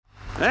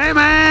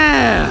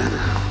Amen.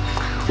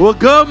 Well,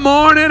 good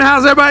morning.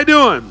 How's everybody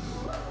doing?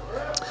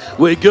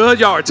 We good?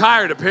 Y'all are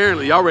tired,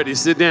 apparently. Y'all ready to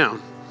sit down.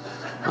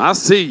 I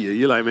see you.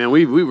 You're like, man,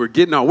 we were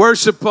getting our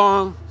worship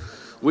on.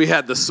 We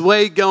had the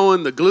sway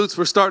going. The glutes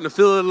were starting to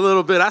feel it a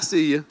little bit. I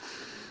see you.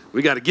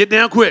 We got to get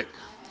down quick.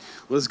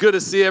 Well, it's good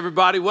to see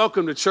everybody.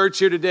 Welcome to church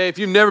here today. If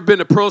you've never been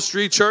to Pearl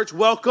Street Church,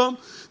 welcome.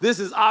 This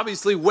is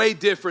obviously way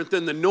different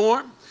than the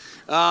norm.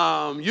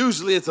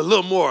 Usually it's a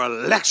little more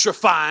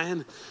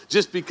electrifying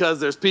just because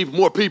there's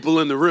more people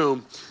in the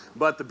room.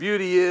 But the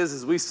beauty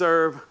is we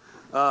serve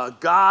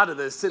God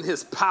that sent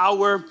his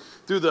power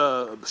through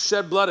the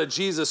shed blood of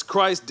Jesus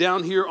Christ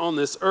down here on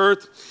this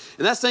earth.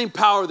 And that same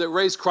power that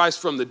raised Christ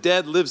from the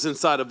dead lives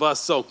inside of us.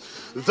 So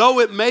though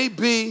it may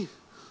be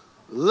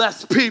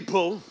less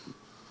people,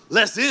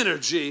 less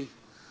energy,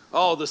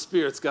 the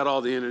Spirit's got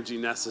all the energy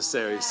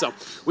necessary. So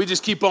we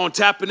just keep on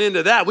tapping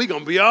into that. We're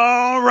going to be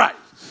all right.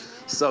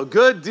 So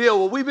good deal.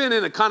 Well, we've been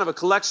in a kind of a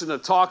collection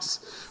of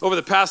talks over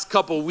the past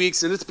couple of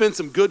weeks, and it's been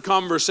some good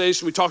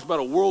conversation. We talked about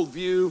a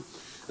worldview,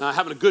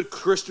 having a good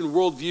Christian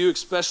worldview,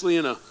 especially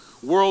in a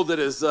world that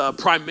is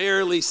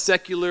primarily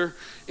secular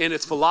in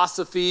its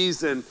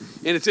philosophies, and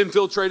it's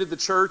infiltrated the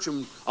church.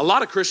 And a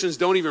lot of Christians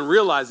don't even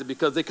realize it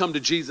because they come to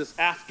Jesus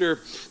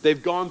after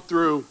they've gone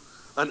through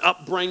an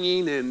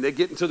upbringing and they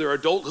get into their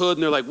adulthood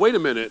and they're like, wait a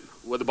minute,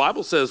 well, the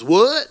Bible says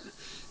what?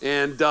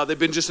 And they've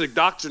been just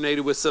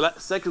indoctrinated with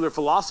secular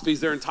philosophies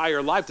their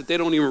entire life that they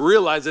don't even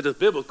realize it is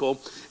biblical,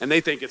 and they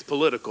think it's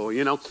political,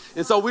 you know.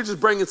 And so we're just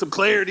bringing some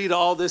clarity to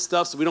all this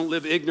stuff so we don't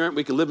live ignorant.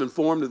 We can live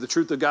informed of the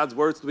truth of God's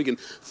word so we can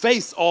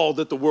face all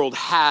that the world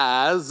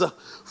has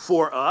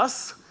for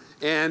us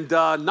and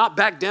not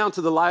back down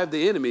to the lie of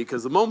the enemy.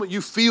 Because the moment you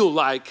feel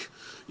like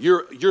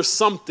you're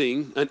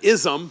something, an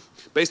ism,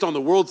 based on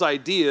the world's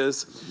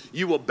ideas,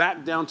 you will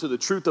back down to the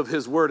truth of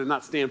his word and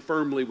not stand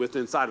firmly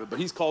within inside of it. But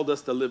he's called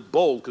us to live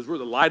bold because we're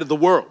the light of the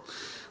world,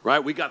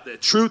 right? We got the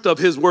truth of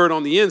his word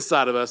on the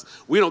inside of us.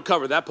 We don't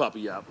cover that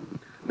puppy up.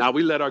 Now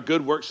we let our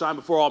good work shine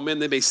before all men.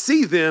 They may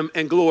see them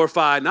and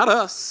glorify, not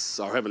us,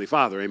 our Heavenly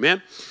Father,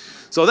 amen?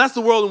 So that's the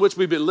world in which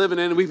we've been living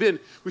in. And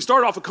we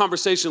started off a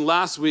conversation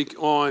last week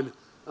on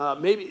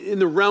maybe in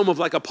the realm of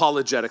like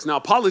apologetics. Now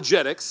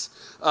apologetics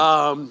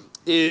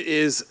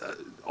is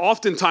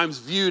oftentimes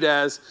viewed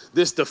as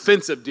this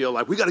defensive deal.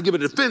 Like, we got to give a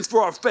defense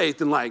for our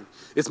faith. And like,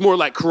 it's more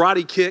like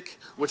Karate Kick,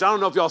 which I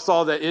don't know if y'all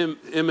saw that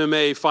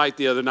MMA fight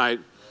the other night.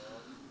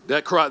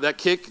 That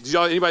kick, did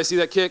anybody see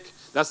that kick?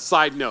 That's a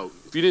side note.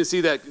 If you didn't see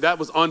that, that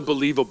was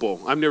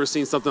unbelievable. I've never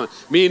seen something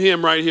like, me and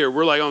him right here,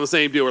 we're like on the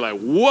same deal. We're like,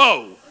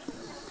 whoa.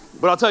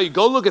 But I'll tell you,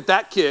 go look at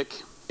that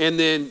kick and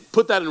then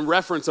put that in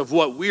reference of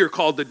what we are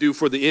called to do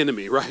for the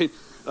enemy, right?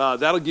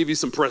 That'll give you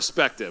some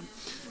perspective.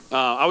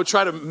 I would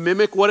try to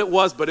mimic what it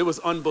was, but it was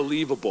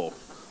unbelievable.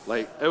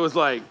 It was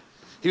like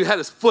he had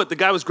his foot. The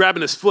guy was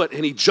grabbing his foot,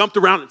 and he jumped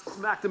around and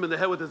smacked him in the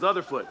head with his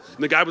other foot.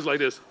 And the guy was like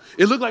this.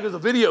 It looked like it was a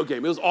video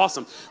game. It was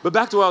awesome. But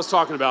back to what I was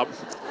talking about.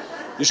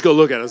 You should go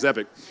look at it. It was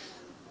epic.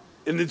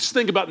 And then just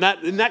think about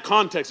that in that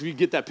context. If you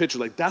get that picture,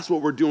 like that's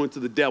what we're doing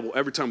to the devil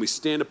every time we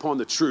stand upon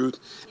the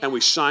truth and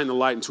we shine the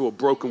light into a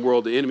broken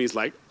world. The enemy's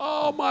like,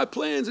 oh, my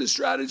plans and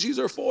strategies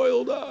are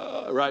foiled,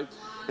 right?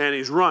 And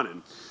he's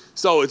running.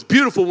 So it's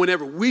beautiful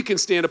whenever we can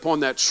stand upon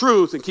that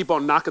truth and keep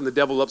on knocking the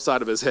devil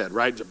upside of his head,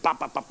 right? Just bop,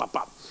 bop, bop, bop,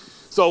 bop.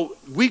 So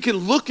we can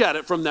look at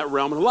it from that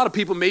realm. And a lot of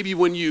people, maybe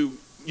when you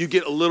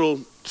get a little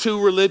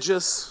too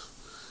religious,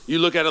 you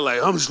look at it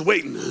like, I'm just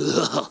waiting.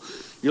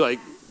 You're like,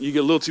 you get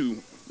a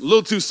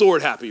little too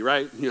sword happy,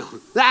 right?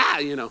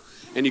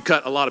 And you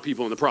cut a lot of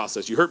people in the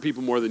process. You hurt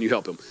people more than you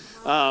help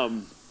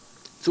them.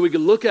 So we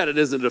can look at it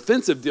as a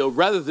defensive deal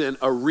rather than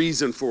a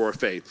reason for our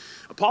faith.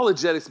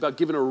 Apologetics is about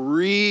giving a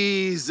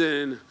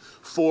reason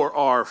for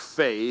our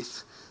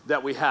faith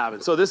that we have.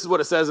 And so this is what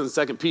it says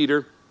in 2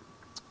 Peter.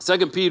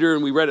 2 Peter,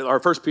 and we read it, or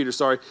 1 Peter,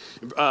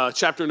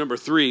 chapter number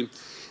 3.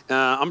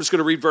 I'm just going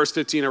to read verse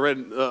 15. I read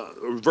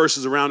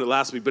verses around it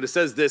last week, but it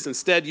says this: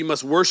 instead, you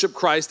must worship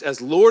Christ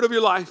as Lord of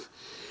your life.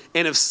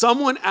 And if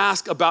someone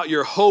asks about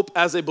your hope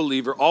as a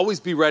believer, always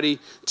be ready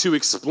to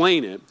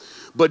explain it,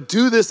 but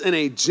do this in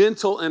a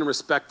gentle and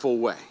respectful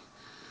way.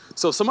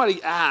 So if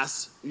somebody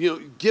asks,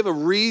 give a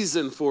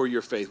reason for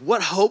your faith.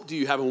 What hope do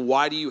you have and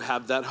why do you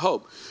have that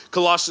hope?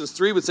 Colossians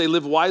 3 would say,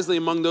 live wisely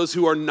among those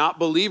who are not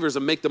believers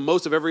and make the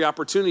most of every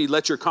opportunity.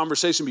 Let your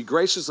conversation be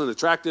gracious and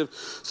attractive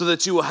so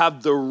that you will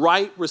have the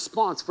right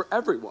response for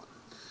everyone.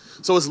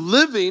 So it's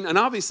living, and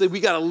obviously we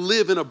got to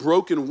live in a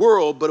broken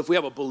world, but if we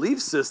have a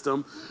belief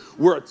system,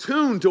 we're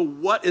attuned to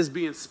what is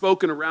being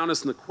spoken around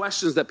us and the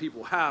questions that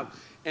people have.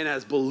 And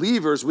as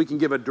believers, we can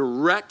give a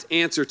direct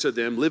answer to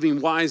them, living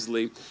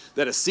wisely,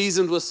 that is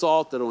seasoned with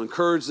salt, that will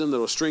encourage them, that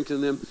will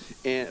strengthen them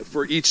and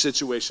for each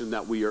situation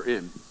that we are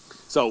in.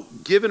 So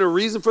giving a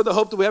reason for the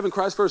hope that we have in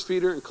Christ, 1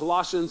 Peter, and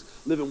Colossians,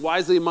 living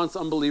wisely amongst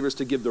unbelievers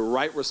to give the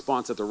right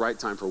response at the right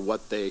time for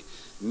what they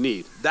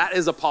need. That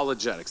is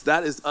apologetics.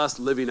 That is us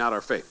living out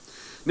our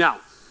faith. Now,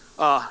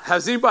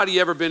 has anybody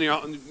ever been here?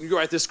 You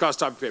write this across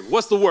the top of your paper.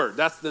 What's the word?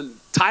 That's the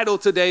title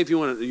today. If you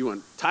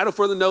want title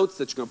for the notes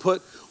that you're going to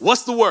put.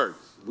 What's the word?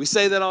 We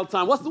say that all the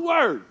time. What's the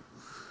word?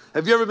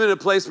 Have you ever been in a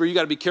place where you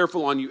got to be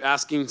careful on you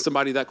asking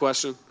somebody that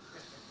question?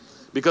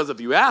 Because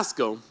if you ask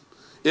them,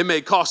 it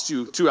may cost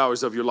you 2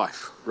 hours of your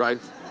life, right?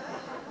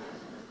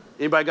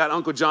 Anybody got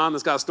Uncle John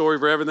that's got a story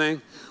for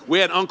everything? We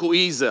had Uncle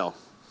Ezel.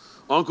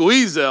 Uncle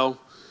Ezel,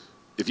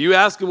 if you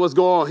ask him what's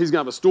going on, he's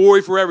going to have a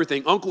story for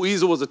everything. Uncle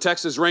Ezel was a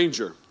Texas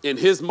Ranger in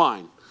his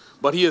mind,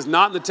 but he is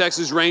not in the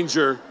Texas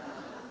Ranger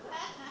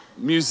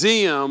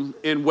Museum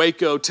in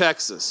Waco,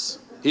 Texas.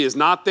 He is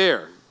not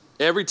there.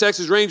 Every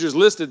Texas Ranger is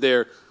listed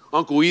there.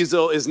 Uncle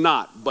Ezel is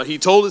not, but he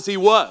told us he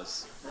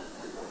was.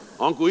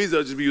 Uncle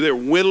Ezel just be there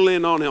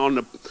whittling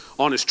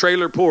on his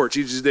trailer porch.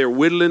 He's just there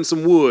whittling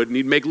some wood, and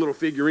he'd make little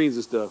figurines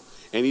and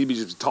stuff, and he'd be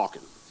just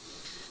talking.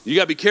 You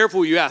got to be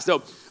careful what you ask.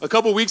 So a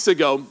couple weeks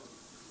ago,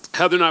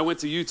 Heather and I went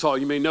to Utah.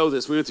 You may know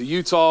this. We went to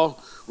Utah,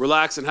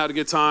 relaxed, and had a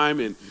good time.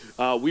 And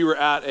we were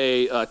at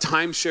a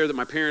timeshare that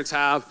my parents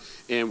have,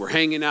 and we're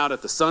hanging out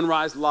at the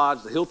Sunrise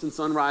Lodge, the Hilton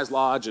Sunrise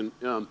Lodge. And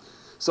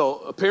so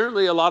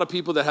apparently a lot of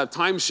people that have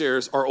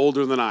timeshares are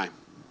older than I.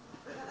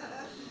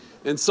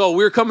 And so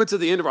we're coming to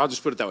the end of I'll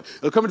just put it that way.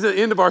 We're coming to the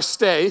end of our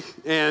stay,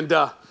 and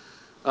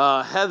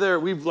Heather,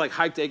 we've like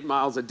hiked 8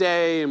 miles a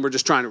day, and we're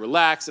just trying to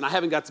relax. And I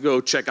haven't got to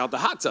go check out the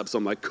hot tub. So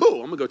I'm like, cool,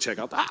 I'm going to go check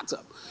out the hot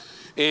tub.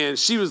 And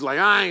she was like,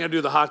 I ain't going to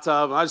do the hot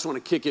tub. I just want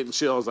to kick it and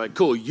chill. I was like,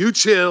 cool, you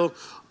chill.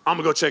 I'm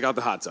going to go check out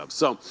the hot tub.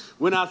 So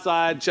went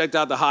outside, checked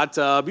out the hot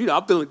tub. You know,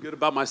 I'm feeling good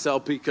about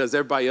myself because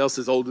everybody else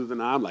is older than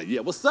I. I'm like,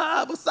 yeah, what's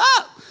up? What's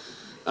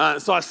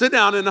up? So I sit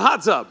down in the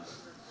hot tub.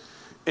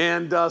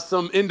 And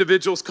some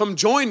individuals come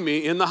join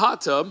me in the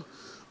hot tub.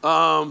 So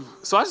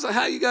I was like,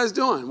 how you guys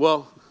doing?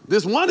 Well,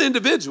 this one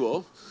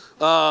individual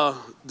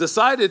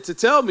decided to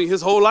tell me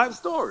his whole life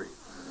story.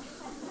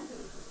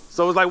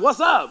 So I was like, what's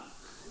up?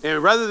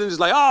 And rather than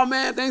just like, oh,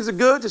 man, things are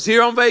good, just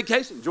here on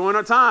vacation, enjoying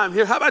our time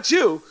here. How about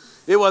you?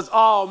 It was,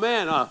 oh,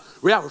 man,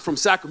 we're from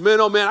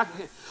Sacramento, man.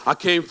 I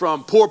came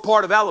from poor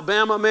part of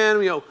Alabama, man.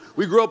 You know,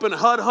 we grew up in a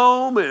HUD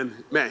home, and,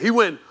 man, he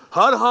went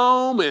HUD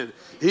home, and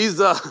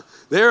he's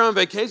there on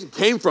vacation,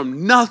 came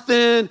from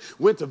nothing,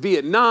 went to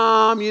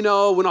Vietnam,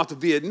 went off to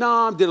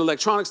Vietnam, did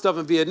electronic stuff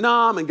in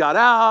Vietnam and got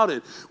out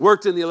and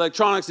worked in the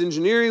electronics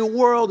engineering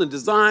world and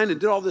designed and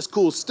did all this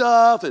cool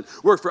stuff and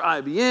worked for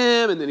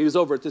IBM. And then he was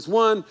over at this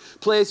one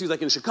place. He was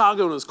like in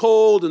Chicago and it was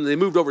cold, and they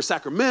moved over to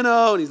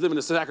Sacramento, and he's living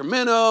in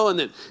Sacramento. And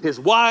then his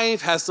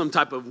wife has some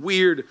type of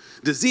weird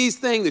disease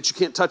thing that you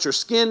can't touch her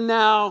skin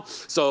now.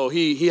 So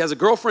he has a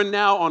girlfriend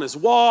now on his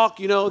walk.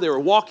 They were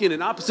walking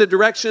in opposite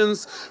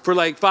directions for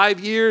like 5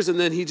 years.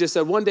 And then he just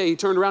said one day he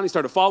turned around, he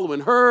started following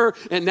her,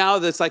 and now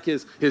that's like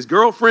his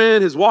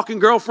girlfriend, his walking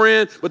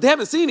girlfriend, but they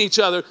haven't seen each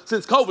other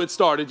since COVID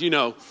started,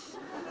 I'm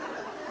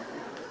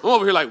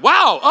over here like,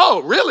 wow,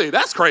 oh, really?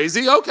 That's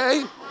crazy,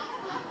 okay.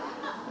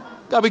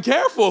 Gotta be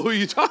careful who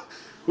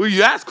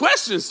you ask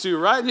questions to,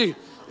 right? You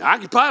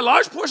occupy a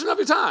large portion of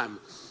your time.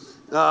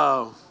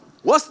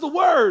 What's the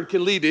word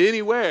can lead to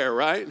anywhere,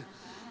 right?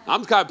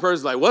 I'm the kind of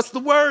person like, what's the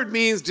word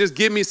means just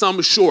give me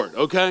something short,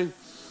 okay?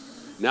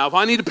 Now, if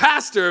I need a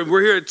pastor and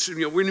we're here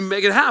to, we need to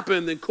make it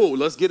happen, then cool,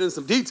 let's get into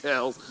some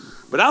details.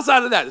 But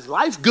outside of that, is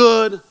life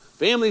good?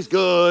 Family's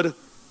good?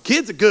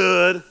 Kids are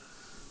good?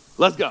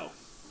 Let's go.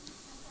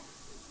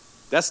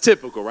 That's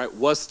typical, right?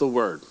 What's the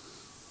word?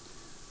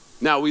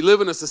 Now, we live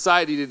in a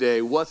society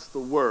today, what's the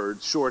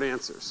word? Short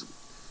answers.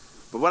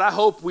 But what I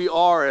hope we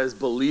are as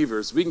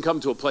believers, we can come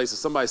to a place if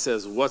somebody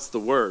says, what's the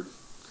word?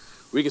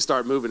 We can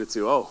start moving it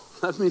to, oh,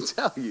 let me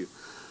tell you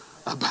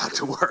about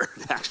the word,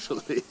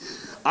 actually.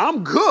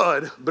 I'm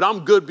good, but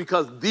I'm good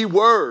because the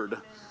word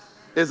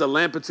is a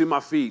lamp unto my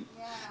feet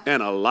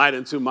and a light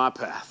unto my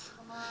path.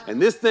 And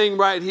this thing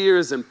right here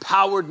has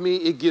empowered me.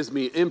 It gives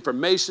me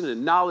information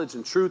and knowledge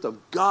and truth of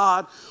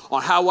God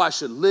on how I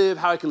should live,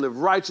 how I can live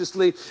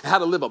righteously, how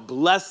to live a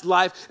blessed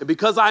life. And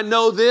because I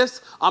know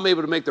this, I'm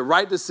able to make the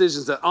right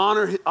decisions that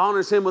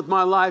honors him with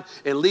my life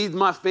and leads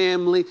my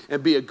family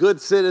and be a good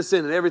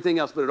citizen and everything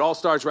else. But it all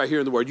starts right here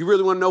in the word. You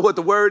really want to know what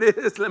the word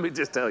is? Let me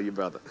just tell you,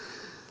 brother.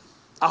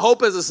 I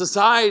hope as a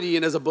society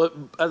and as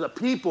a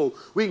people,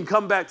 we can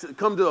come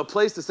to a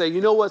place to say,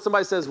 you know what?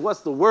 Somebody says, what's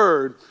the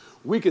word?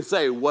 We can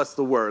say, what's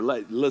the word?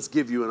 Let's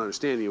give you an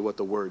understanding of what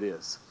the word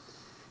is.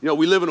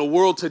 We live in a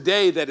world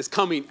today that is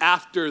coming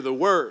after the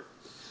word.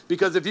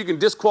 Because if you can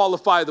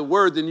disqualify the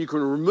word, then you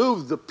can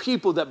remove the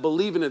people that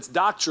believe in its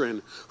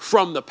doctrine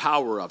from the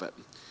power of it.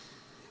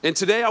 And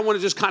today I want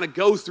to just kind of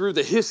go through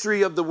the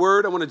history of the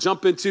word. I want to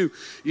jump into,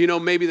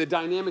 maybe the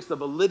dynamics, the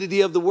validity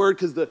of the word,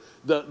 because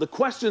the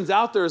questions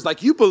out there is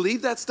like, you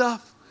believe that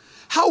stuff?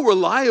 How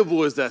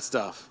reliable is that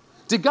stuff?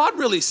 Did God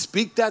really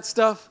speak that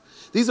stuff?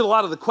 These are a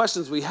lot of the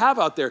questions we have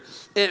out there.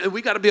 And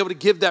we got to be able to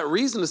give that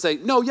reason to say,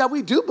 no, yeah,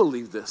 we do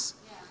believe this.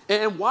 Yeah.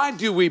 And why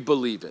do we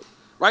believe it?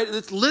 Right?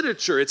 It's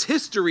literature, it's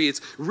history,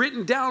 it's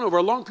written down over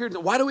a long period.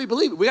 Why do we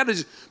believe it? We got to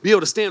just be able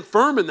to stand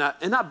firm in that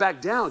and not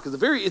back down, because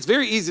it's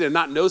very easy to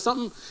not know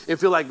something and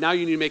feel like now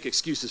you need to make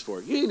excuses for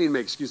it. You ain't need to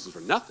make excuses for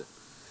nothing.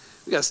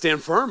 We got to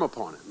stand firm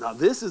upon it. Now,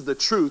 this is the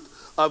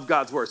truth of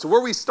God's word. So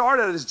where we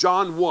start at is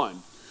John 1.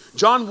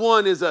 John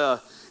 1 is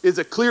a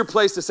clear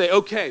place to say,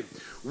 okay,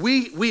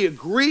 we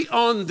agree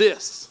on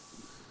this,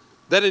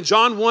 that in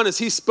John 1, as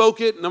he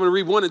spoke it, and I'm going to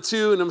read 1 and 2,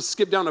 and I'm going to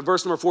skip down to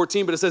verse number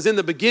 14, but it says, in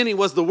the beginning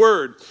was the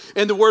Word,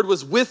 and the Word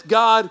was with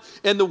God,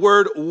 and the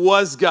Word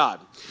was God.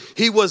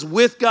 He was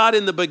with God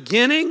in the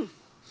beginning.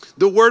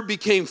 The Word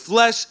became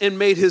flesh and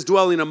made his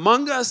dwelling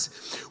among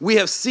us. We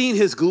have seen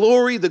his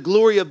glory, the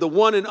glory of the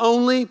one and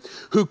only,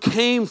 who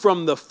came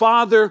from the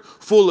Father,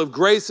 full of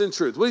grace and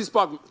truth. What is he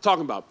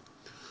talking about?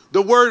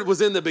 The Word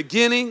was in the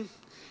beginning.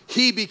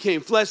 He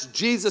became flesh.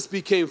 Jesus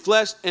became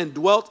flesh and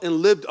dwelt and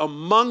lived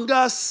among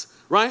us,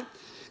 right?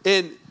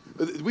 And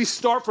we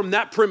start from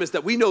that premise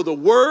that we know the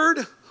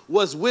Word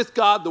was with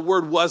God, the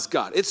Word was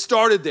God. It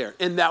started there,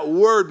 and that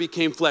Word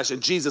became flesh,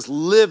 and Jesus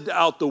lived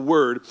out the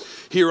Word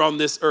here on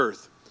this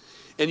earth.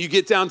 And you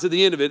get down to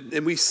the end of it,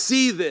 and we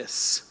see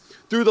this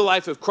through the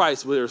life of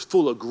Christ, where it's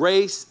full of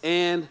grace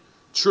and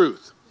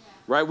truth,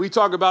 right? We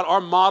talk about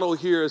our model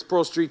here as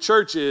Pearl Street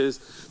Church is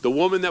the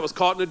woman that was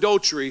caught in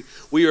adultery.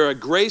 We are a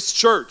grace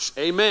church,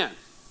 amen,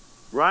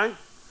 right?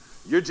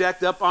 You're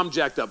jacked up, I'm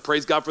jacked up.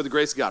 Praise God for the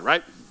grace of God,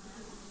 right?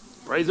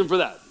 Praise him for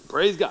that.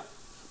 Praise God.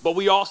 But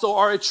we also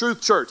are a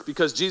truth church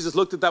because Jesus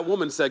looked at that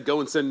woman and said,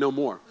 go and sin no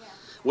more. Yeah.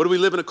 What do we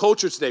live in a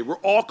culture today? We're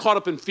all caught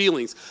up in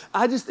feelings.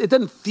 It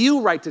doesn't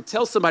feel right to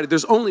tell somebody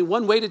there's only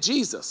one way to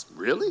Jesus.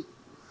 Really?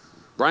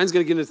 Brian's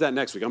going to get into that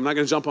next week. I'm not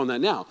going to jump on that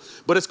now.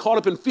 But it's caught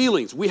up in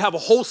feelings. We have a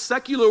whole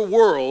secular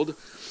world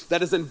that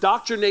has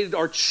indoctrinated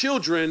our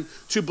children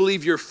to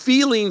believe your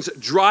feelings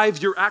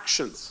drive your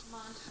actions,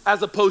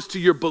 as opposed to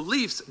your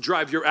beliefs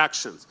drive your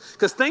actions.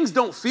 Because things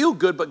don't feel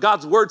good, but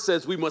God's word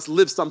says we must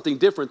live something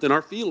different than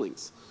our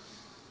feelings.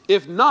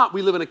 If not,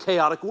 we live in a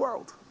chaotic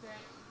world.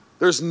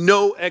 There's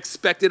no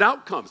expected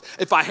outcomes.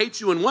 If I hate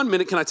you in 1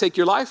 minute, can I take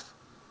your life?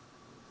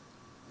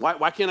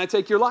 Why can't I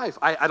take your life?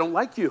 I don't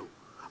like you.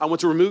 I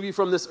want to remove you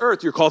from this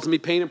earth. You're causing me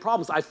pain and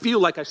problems. I feel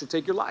like I should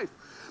take your life.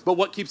 But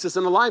what keeps us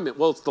in alignment?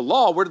 Well, it's the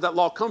law. Where did that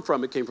law come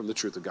from? It came from the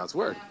truth of God's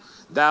word. Yeah.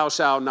 Thou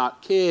shalt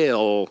not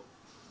kill,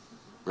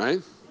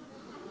 right?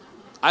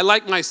 I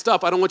like my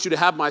stuff. I don't want you to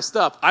have my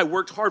stuff. I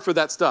worked hard for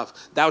that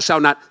stuff. Thou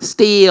shalt not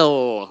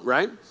steal,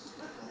 right?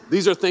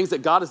 These are things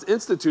that God has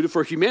instituted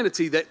for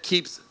humanity that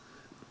keeps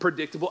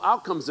predictable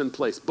outcomes in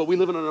place. But we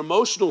live in an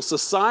emotional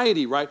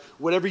society, right?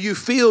 Whatever you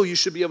feel, you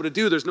should be able to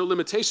do. There's no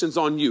limitations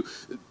on you.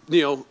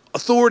 You know,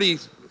 authority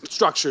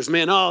structures,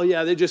 man, oh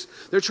yeah,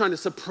 they're trying to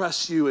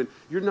suppress you and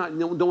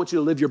don't want you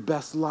to live your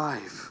best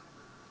life.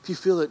 If you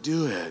feel it,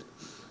 do it.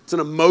 It's an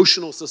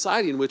emotional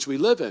society in which we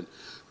live in.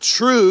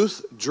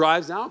 Truth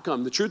drives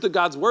outcome. The truth of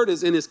God's word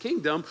is in his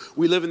kingdom.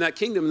 We live in that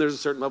kingdom, and there's a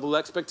certain level of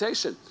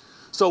expectation.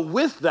 So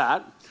with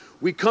that,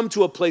 we come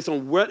to a place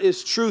on what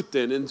is truth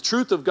then, and the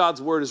truth of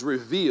God's word is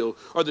revealed,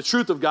 or the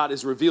truth of God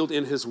is revealed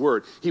in his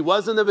word. He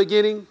was in the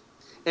beginning,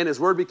 and his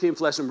word became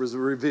flesh and was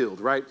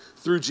revealed, right,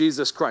 through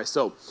Jesus Christ.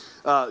 So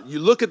you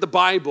look at the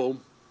Bible.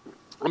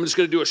 I'm just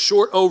going to do a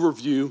short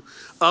overview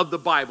of the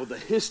Bible, the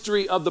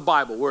history of the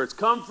Bible, where it's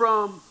come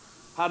from,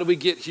 how do we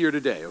get here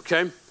today,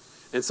 okay?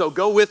 And so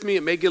go with me.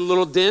 It may get a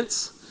little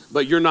dense,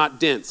 but you're not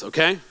dense,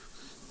 okay?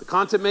 The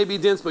content may be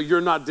dense, but you're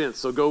not dense,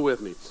 so go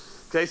with me.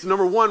 Okay, so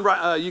number one,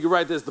 you can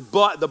write this.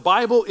 The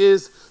Bible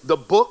is the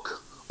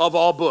book of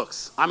all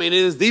books. I mean,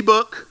 it is the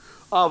book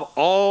of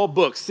all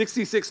books.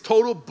 66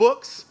 total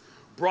books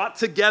brought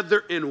together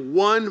in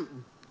one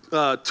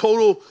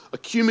total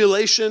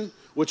accumulation,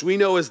 which we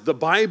know as the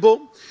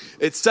Bible.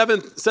 It's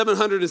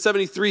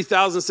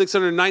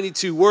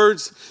 773,692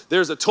 words.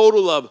 There's a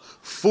total of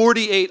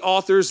 48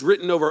 authors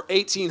written over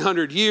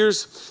 1,800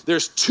 years.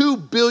 There's 2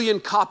 billion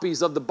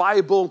copies of the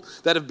Bible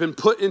that have been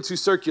put into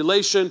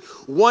circulation.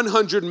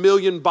 100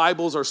 million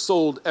Bibles are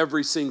sold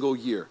every single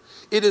year.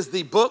 It is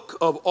the book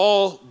of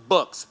all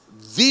books,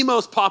 the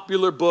most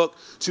popular book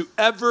to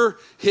ever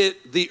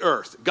hit the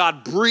earth.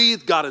 God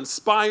breathed, God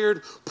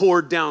inspired,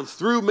 poured down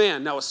through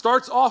man. Now it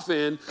starts off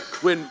it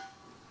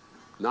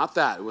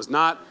was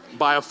not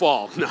by a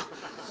fall, no.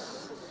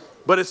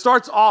 But it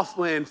starts off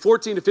in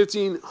 14 to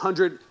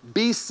 1500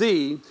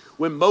 BC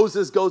when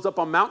Moses goes up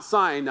on Mount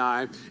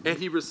Sinai and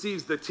he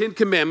receives the 10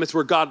 Commandments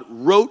where God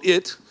wrote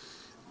it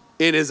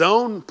in his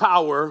own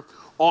power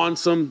on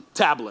some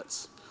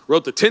tablets.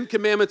 Wrote the 10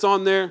 Commandments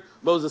on there.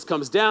 Moses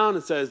comes down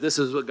and says, this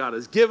is what God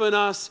has given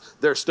us.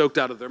 They're stoked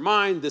out of their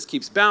mind. This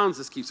keeps bounds.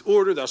 This keeps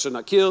order. Thou shalt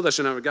not kill. Thou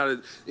shalt not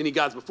have any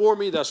gods before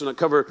me. Thou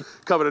shalt not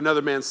covet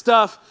another man's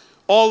stuff.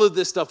 All of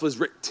this stuff was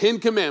written, 10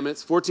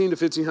 Commandments, 14 to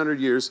 1500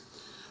 years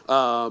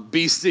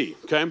BC,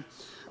 okay,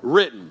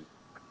 written.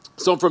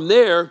 So from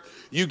there,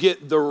 you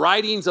get the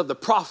writings of the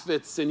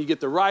prophets, and you get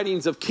the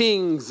writings of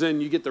kings,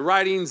 and you get the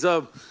writings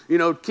of,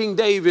 King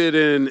David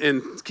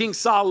and King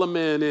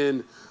Solomon,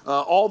 and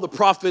all the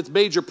prophets,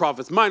 major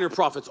prophets, minor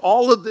prophets.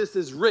 All of this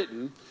is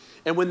written.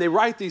 And when they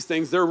write these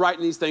things, they're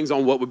writing these things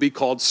on what would be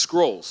called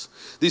scrolls.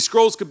 These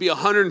scrolls could be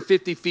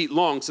 150 feet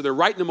long, so they're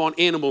writing them on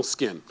animal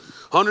skin,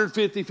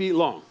 150 feet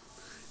long.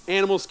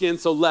 Animal skin,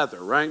 so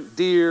leather, right?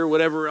 Deer,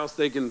 whatever else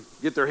they can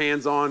get their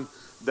hands on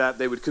that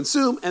they would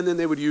consume, and then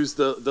they would use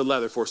the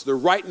leather for. So they're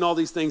writing all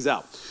these things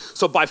out.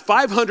 So by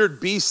 500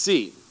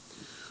 BC,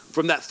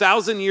 from that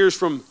 1,000 years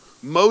from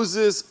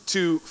Moses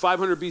to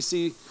 500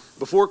 BC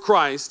before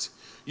Christ,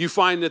 you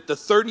find that the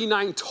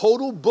 39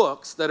 total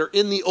books that are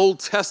in the Old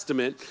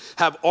Testament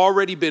have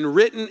already been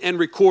written and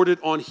recorded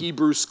on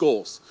Hebrew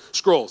scrolls.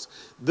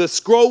 The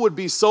scroll would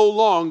be so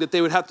long that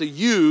they would have to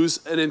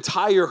use an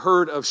entire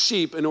herd of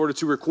sheep in order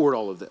to record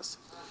all of this.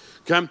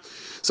 Okay?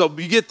 So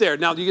you get there.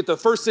 Now you get the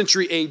 1st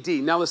century AD.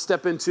 Now let's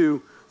step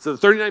into, so the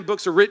 39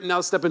 books are written. Now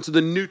let's step into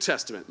the New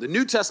Testament. The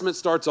New Testament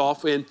starts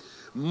off in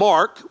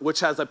Mark,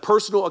 which has a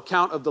personal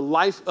account of the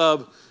life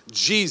of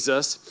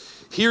Jesus,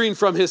 hearing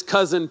from his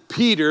cousin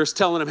Peter's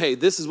telling him, hey,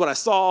 this is what I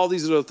saw.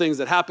 These are the things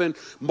that happened.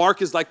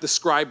 Mark is like the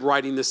scribe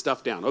writing this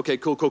stuff down. Okay,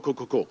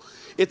 cool.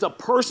 It's a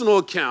personal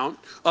account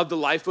of the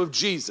life of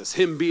Jesus,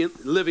 him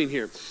living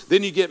here.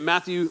 Then you get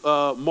Matthew,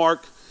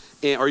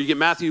 you get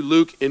Matthew,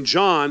 Luke, and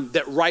John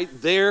that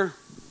write their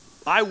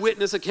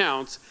eyewitness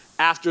accounts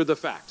after the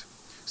fact.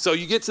 So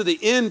you get to the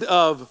end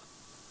of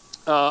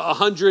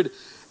 100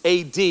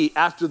 AD,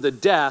 after the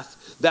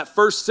death, that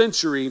 1st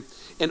century,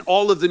 and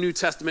all of the New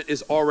Testament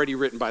is already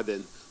written by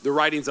then. The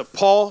writings of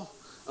Paul,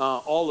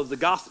 all of the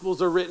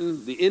Gospels are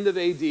written. The end of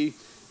AD,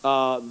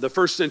 the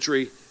 1st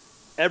century,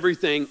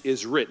 everything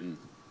is written.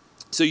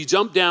 So you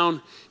jump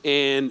down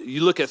and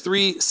you look at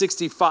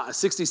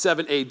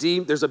 367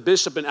 AD. There's a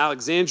bishop in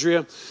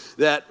Alexandria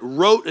that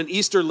wrote an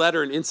Easter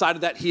letter, and inside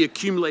of that he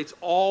accumulates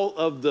all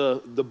of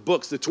the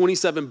books, the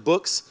 27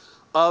 books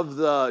of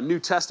the New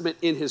Testament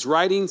in his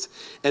writings.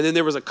 And then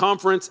there was a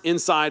conference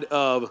inside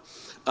of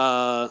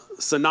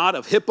Synod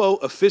of Hippo.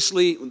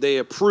 Officially, they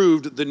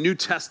approved the New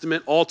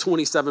Testament, all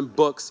 27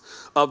 books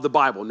of the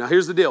Bible. Now,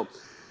 here's the deal.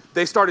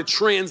 They started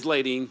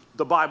translating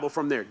the Bible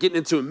from there, getting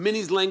into as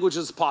many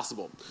languages as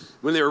possible.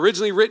 When they were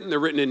originally written, they're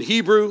written in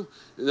Hebrew,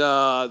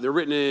 they're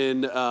written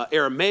in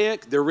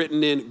Aramaic, they're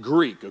written in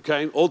Greek,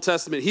 okay? Old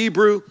Testament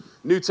Hebrew,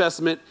 New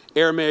Testament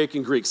Aramaic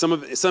and Greek.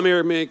 Some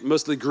Aramaic,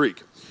 mostly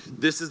Greek.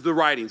 This is the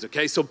writings,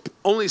 okay? So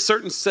only a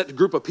certain set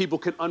group of people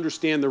can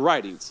understand the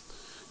writings.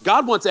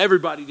 God wants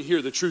everybody to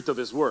hear the truth of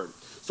his word.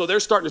 So they're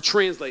starting to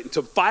translate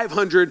into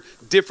 500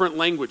 different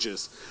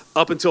languages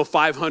up until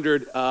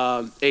 500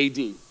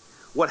 AD.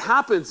 What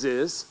happens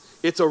is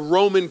it's a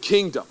Roman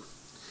kingdom.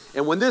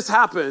 And when this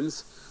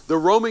happens, the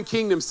Roman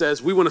kingdom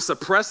says, we want to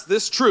suppress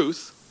this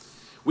truth.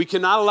 We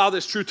cannot allow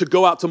this truth to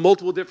go out to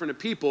multiple different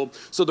people.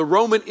 So the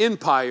Roman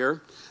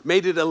Empire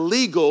made it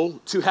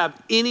illegal to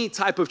have any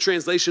type of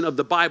translation of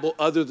the Bible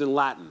other than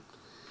Latin.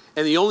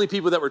 And the only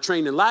people that were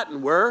trained in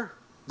Latin were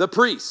the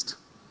priest.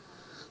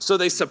 So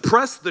they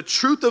suppressed the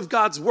truth of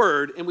God's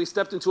word, and we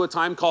stepped into a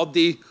time called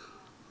the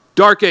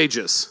Dark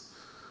Ages.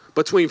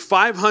 Between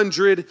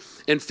 500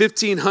 and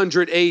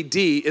 1500 AD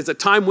is a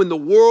time when the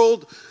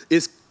world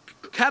is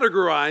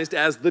categorized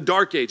as the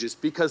Dark Ages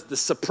because the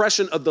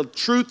suppression of the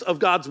truth of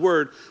God's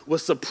word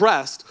was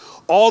suppressed.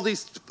 All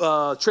these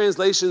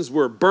translations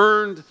were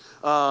burned.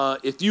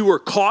 If you were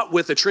caught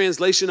with a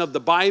translation of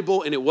the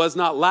Bible and it was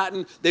not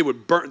Latin, they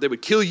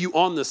would kill you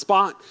on the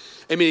spot.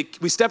 I mean,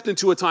 we stepped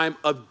into a time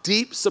of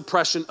deep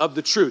suppression of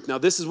the truth. Now,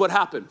 this is what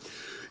happened.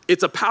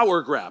 It's a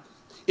power grab.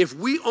 If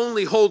we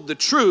only hold the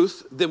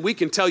truth, then we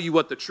can tell you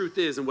what the truth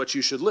is and what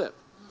you should live.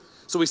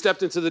 So we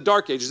stepped into the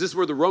Dark Ages. This is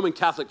where the Roman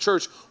Catholic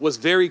Church was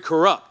very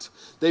corrupt.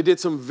 They did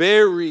some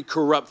very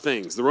corrupt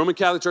things. The Roman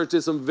Catholic Church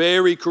did some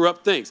very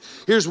corrupt things.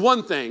 Here's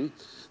one thing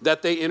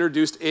that they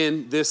introduced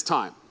in this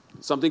time,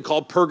 something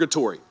called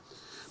purgatory.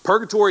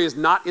 Purgatory is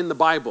not in the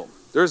Bible.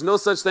 There's no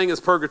such thing as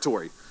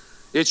purgatory.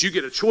 It's you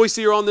get a choice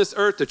here on this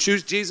earth to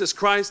choose Jesus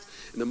Christ,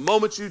 and the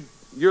moment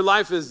your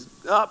life is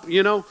up,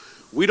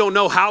 we don't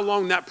know how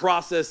long that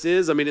process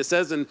is. I mean, it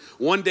says in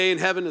one day in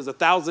heaven is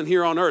 1,000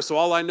 here on earth. So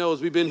all I know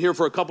is we've been here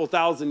for a couple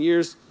thousand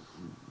years,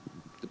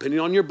 depending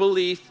on your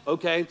belief,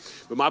 okay?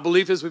 But my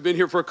belief is we've been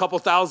here for a couple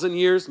thousand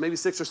years, maybe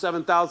 6,000 or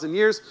 7,000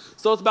 years.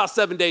 So it's about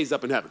 7 days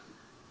up in heaven,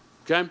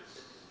 okay?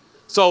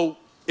 So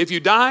if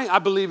you die, I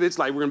believe it's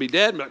like we're going to be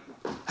dead. But,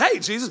 hey,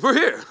 Jesus, we're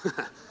here.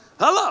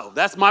 Hello.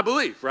 That's my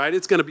belief, right?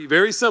 It's going to be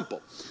very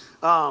simple.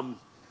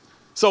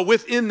 So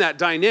within that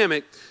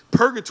dynamic,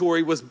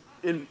 purgatory was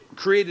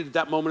created at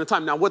that moment in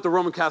time. Now, what the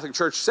Roman Catholic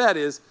Church said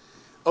is,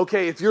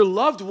 okay, if your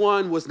loved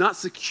one was not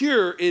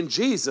secure in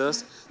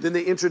Jesus, then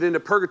they entered into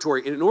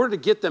purgatory. And in order to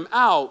get them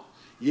out,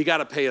 you got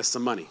to pay us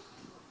some money.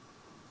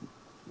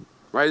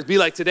 Right? It'd be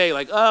like today,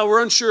 like, oh,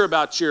 we're unsure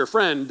about your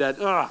friend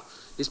that,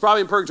 he's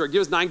probably in purgatory.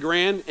 Give us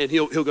 $9,000 and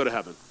he'll go to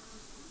heaven.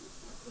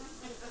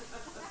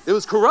 It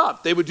was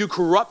corrupt. They would do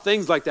corrupt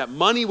things like that.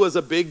 Money was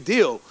a big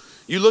deal.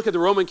 You look at the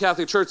Roman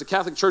Catholic Church, the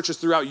Catholic churches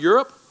throughout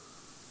Europe,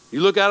 you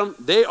look at them,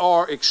 they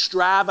are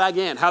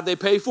extravagant. How'd they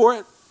pay for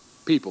it?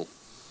 People.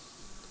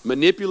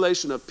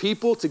 Manipulation of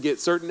people to get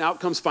certain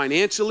outcomes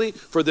financially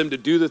for them to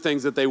do the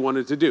things that they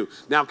wanted to do.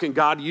 Now, can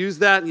God use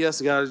that?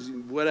 Yes, God,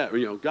 whatever.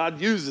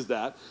 God uses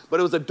that. But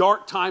it was a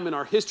dark time in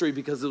our history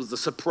because it was the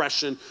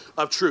suppression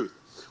of truth.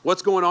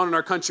 What's going on in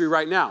our country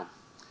right now?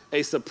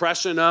 A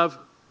suppression of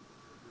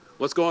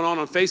what's going on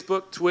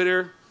Facebook,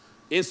 Twitter,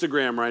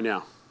 Instagram right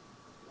now.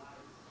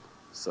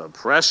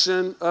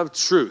 Suppression of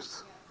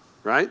truth,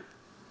 right?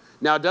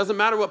 Now, it doesn't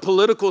matter what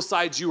political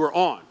side you are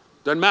on.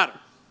 Doesn't matter,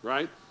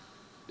 right?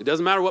 It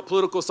doesn't matter what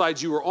political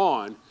side you were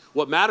on.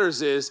 What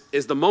matters is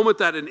the moment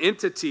that an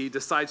entity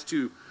decides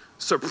to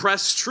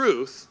suppress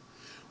truth,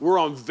 we're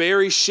on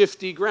very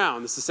shifty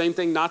ground. It's the same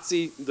thing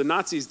the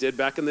Nazis did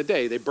back in the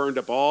day. They burned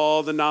up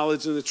all the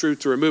knowledge and the truth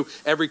to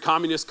remove. Every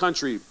communist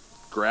country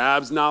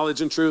grabs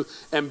knowledge and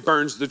truth and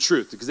burns the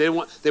truth because they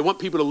want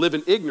people to live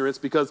in ignorance,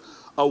 because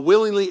a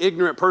willingly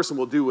ignorant person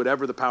will do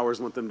whatever the powers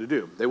want them to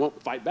do. They won't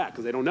fight back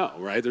because they don't know,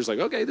 right? There's like,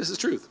 okay, this is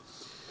truth.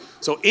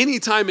 So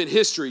anytime in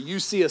history you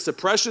see a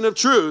suppression of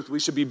truth, we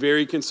should be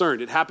very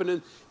concerned. It happened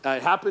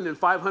in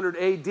 500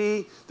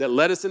 AD that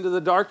led us into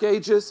the Dark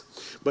Ages.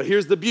 But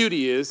here's the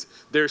beauty is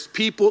there's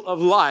people of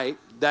light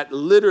that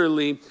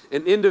literally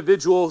an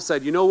individual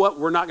said, you know what,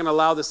 we're not going to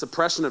allow the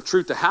suppression of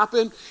truth to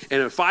happen.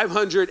 And in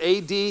 500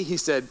 AD, he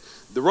said,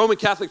 the Roman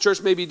Catholic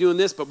Church may be doing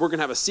this, but we're going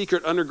to have a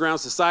secret underground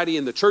society.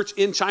 And the church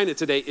in China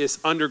today is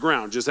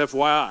underground, just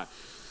FYI.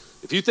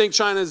 If you think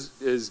China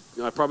is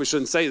I probably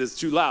shouldn't say this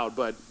too loud,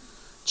 but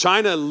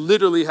China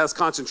literally has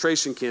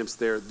concentration camps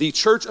there. The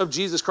Church of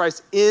Jesus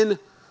Christ in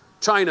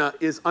China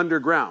is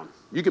underground.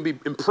 You can be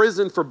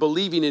imprisoned for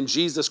believing in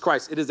Jesus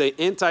Christ. It is an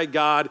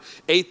anti-God,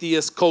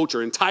 atheist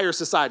culture, entire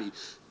society.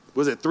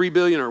 Was it 3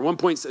 billion or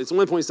it's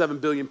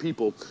 1.7 billion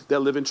people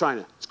that live in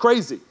China. It's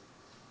crazy.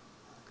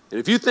 And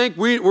if you think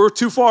we're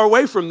too far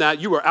away from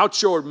that, you are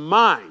out your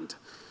mind.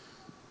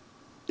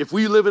 If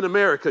we live in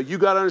America, you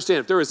got to understand,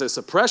 if there is a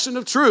suppression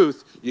of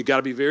truth, you got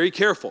to be very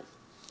careful.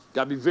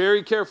 Got to be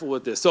very careful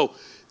with this. So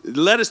it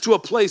led us to a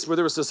place where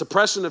there was a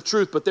suppression of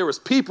truth, but there was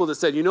people that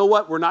said, you know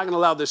what, we're not going to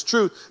allow this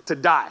truth to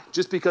die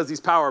just because these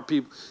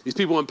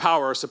people in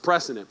power are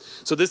suppressing it.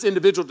 So this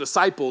individual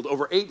discipled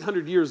over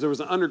 800 years. There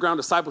was an underground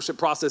discipleship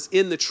process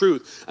in the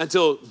truth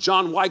until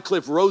John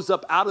Wycliffe rose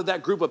up out of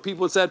that group of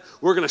people and said,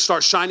 we're going to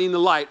start shining the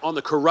light on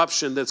the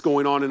corruption that's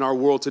going on in our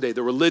world today,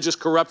 the religious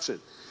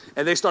corruption.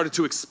 And they started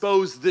to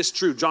expose this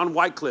truth. John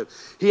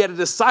Wycliffe, he had a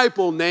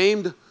disciple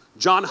named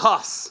John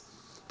Huss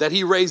that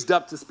he raised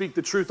up to speak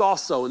the truth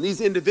also. And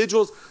these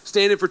individuals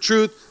standing for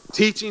truth,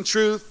 teaching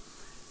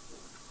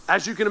truth.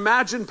 As you can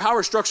imagine,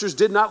 power structures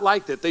did not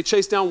like that. They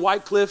chased down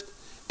Wycliffe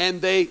and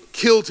they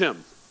killed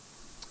him.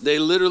 They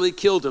literally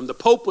killed him. The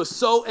Pope was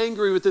so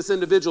angry with this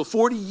individual.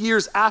 40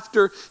 years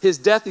after his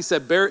death, he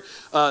said,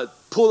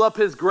 pull up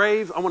his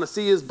grave. I want to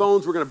see his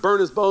bones. We're going to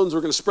burn his bones.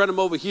 We're going to spread them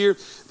over here.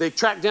 They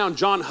tracked down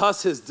John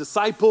Huss, his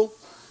disciple,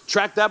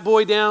 tracked that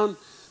boy down.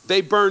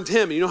 They burned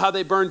him. And you know how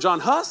they burned John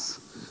Huss?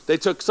 They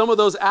took some of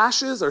those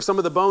ashes or some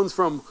of the bones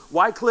from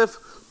Wycliffe,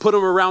 put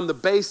them around the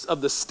base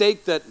of the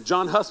stake that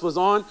John Huss was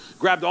on,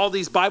 grabbed all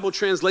these Bible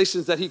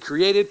translations that he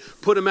created,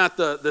 put them at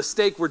the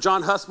stake where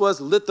John Huss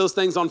was, lit those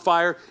things on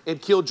fire, and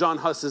killed John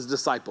Huss's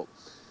disciple.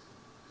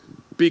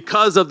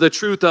 Because of the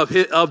truth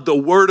of the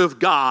word of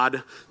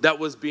God that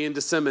was being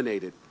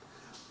disseminated.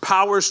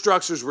 Power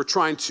structures were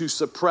trying to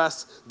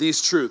suppress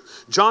these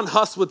truths. John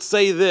Huss would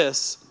say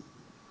this,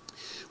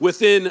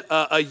 within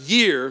a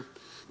year,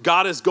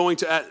 God is going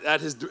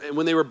to,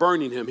 when they were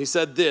burning him, he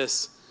said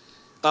this,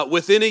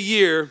 within a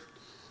year,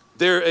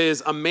 there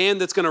is a man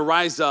that's going to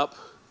rise up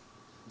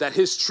that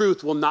his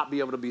truth will not be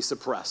able to be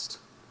suppressed.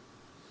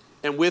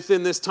 And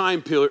within this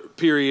time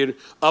period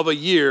of a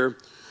year,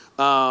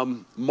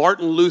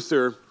 Martin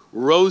Luther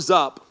rose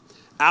up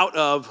out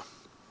of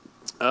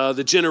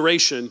the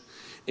generation,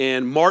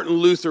 and Martin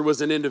Luther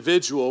was an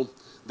individual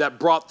that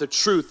brought the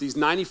truth, these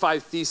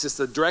 95 theses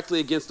directly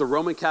against the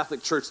Roman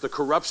Catholic Church, the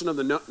corruption of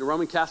the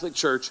Roman Catholic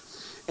Church,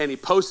 and he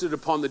posted it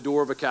upon the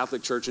door of a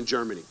Catholic church in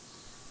Germany,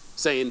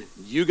 saying,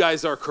 you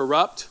guys are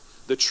corrupt.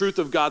 The truth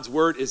of God's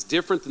word is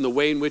different than the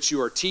way in which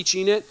you are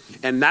teaching it.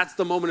 And that's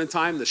the moment in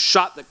time, the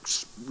shot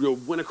that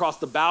went across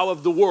the bow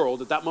of the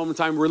world at that moment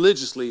in time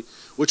religiously,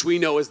 which we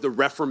know as the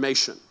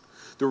Reformation.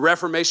 The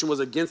Reformation was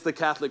against the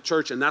Catholic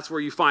Church, and that's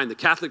where you find the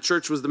Catholic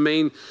Church was the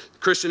main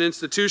Christian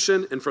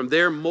institution, and from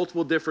there,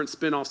 multiple different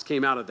spin-offs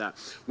came out of that.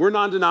 We're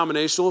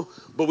non-denominational,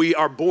 but we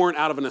are born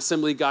out of an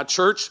Assembly of God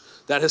church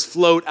that has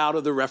flowed out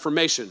of the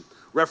Reformation.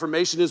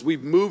 Reformation is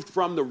we've moved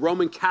from the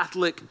Roman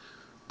Catholic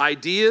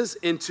ideas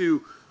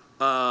into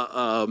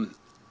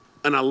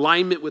an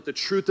alignment with the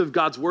truth of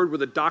God's word, where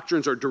the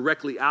doctrines are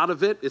directly out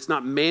of it. It's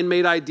not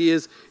man-made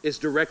ideas. It's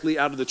directly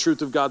out of the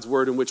truth of God's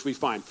word in which we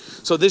find.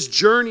 So this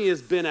journey has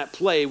been at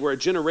play where a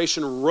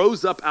generation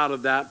rose up out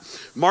of that.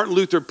 Martin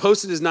Luther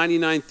posted his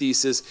 99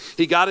 Theses.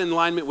 He got in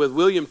alignment with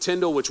William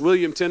Tyndale, which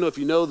William Tyndale, if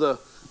you know the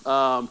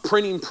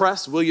printing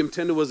press, William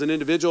Tyndale was an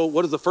individual.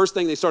 What is the first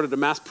thing they started to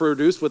mass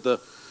produce with the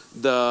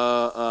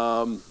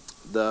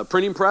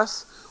printing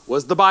press?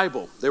 Was the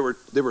Bible. They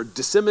were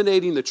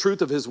disseminating the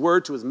truth of his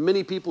word to as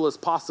many people as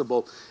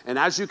possible. And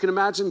as you can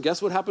imagine,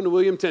 guess what happened to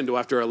William Tyndale?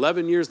 After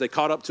 11 years, they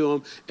caught up to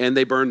him and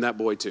they burned that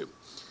boy too.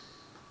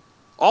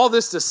 All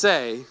this to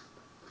say,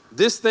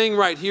 this thing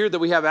right here that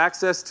we have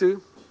access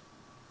to,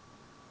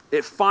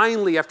 it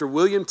finally, after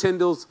William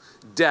Tyndale's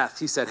death,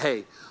 he said,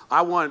 hey,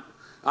 I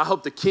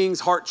hope the king's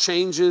heart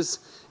changes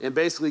and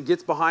basically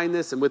gets behind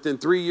this. And within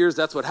 3 years,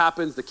 that's what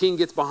happens. The king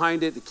gets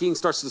behind it. The king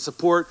starts to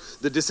support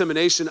the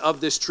dissemination of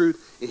this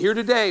truth. And here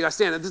today, I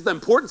stand, and this is the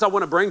importance I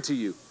want to bring to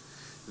you.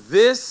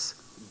 This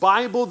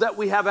Bible that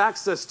we have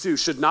access to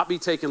should not be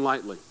taken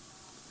lightly.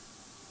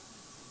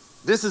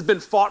 This has been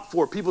fought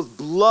for. People's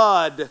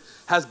blood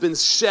has been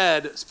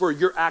shed for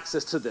your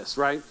access to this,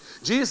 right?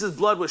 Jesus'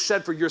 blood was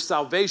shed for your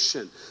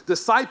salvation.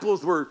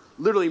 Disciples were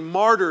literally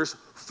martyrs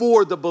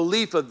for the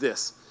belief of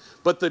this.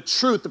 But the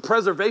truth, the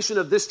preservation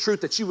of this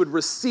truth that you would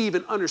receive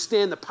and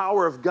understand the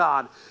power of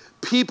God,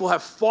 people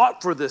have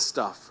fought for this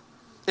stuff.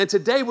 And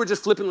today we're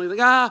just flippantly like,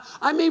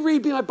 I may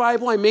read my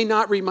Bible, I may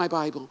not read my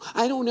Bible.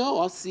 I don't know,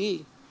 I'll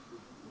see.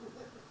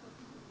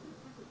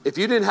 If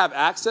you didn't have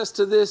access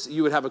to this,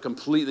 you would have a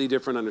completely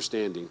different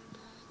understanding.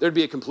 There'd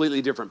be a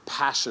completely different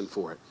passion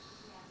for it.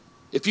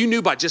 If you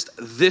knew by just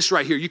this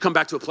right here, you come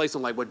back to a place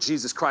on like what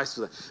Jesus Christ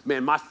was like,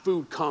 man, my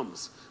food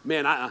comes.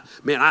 Man,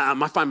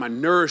 I find my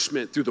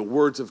nourishment through the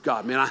words of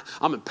God. Man,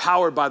 I'm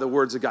empowered by the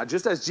words of God.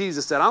 Just as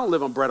Jesus said, I don't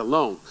live on bread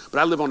alone, but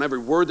I live on every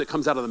word that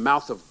comes out of the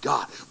mouth of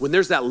God. When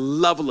there's that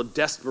level of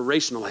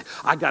desperation, like,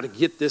 I got to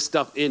get this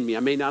stuff in me. I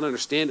may not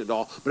understand it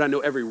all, but I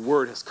know every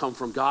word has come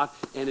from God,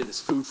 and it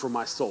is food for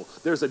my soul.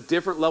 There's a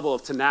different level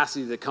of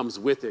tenacity that comes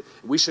with it.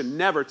 We should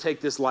never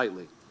take this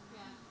lightly.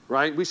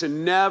 Right? We should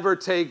never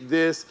take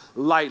this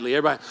lightly.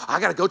 Everybody, I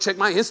got to go check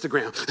my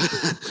Instagram.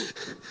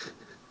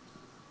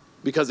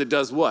 Because it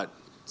does what?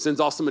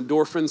 Sends off some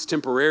endorphins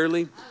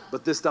temporarily,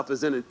 but this stuff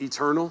is in it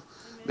eternal.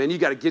 Man, you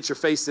got to get your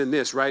face in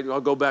this, right? I'll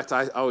go back to,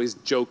 I always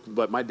joke,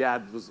 but my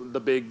dad was the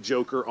big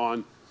joker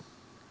on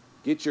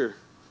get your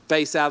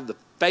face out of the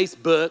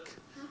Facebook,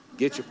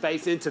 get your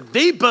face into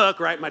the book,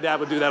 right? My dad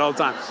would do that all the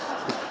time.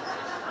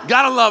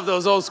 Got to love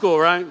those old school,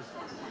 right?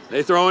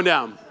 They throwing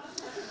down.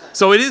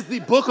 So it is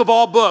the book of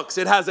all books.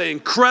 It has an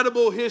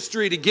incredible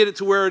history to get it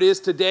to where it is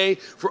today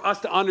for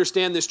us to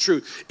understand this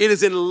truth. It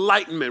is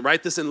enlightenment,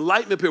 right? This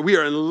enlightenment period. We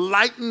are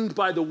enlightened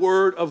by the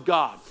word of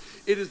God.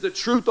 It is the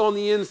truth on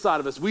the inside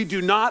of us. We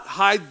do not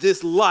hide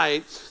this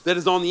light that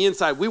is on the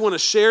inside. We want to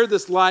share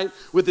this light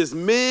with as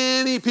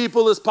many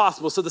people as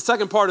possible. So the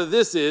second part of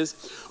this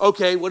is,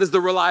 okay, what is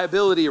the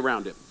reliability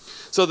around it?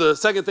 So the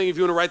second thing, if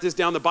you want to write this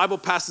down, the Bible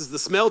passes the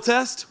smell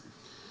test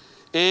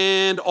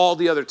and all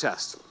the other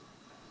tests.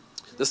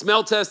 The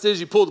smell test is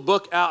you pull the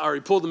book out or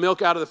you pull the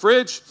milk out of the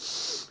fridge.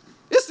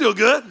 It's still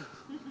good.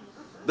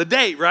 The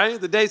date,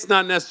 right? The date's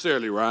not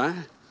necessarily right.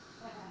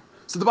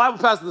 So the Bible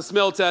passes the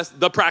smell test,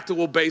 the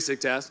practical basic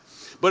test,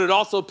 but it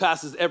also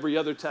passes every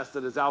other test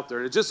that is out there.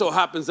 And it just so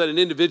happens that an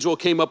individual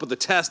came up with a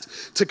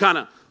test to kind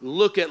of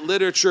look at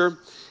literature.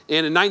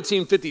 And in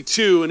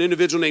 1952, an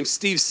individual named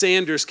Steve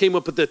Sanders came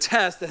up with a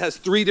test that has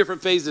 3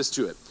 different phases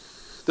to it.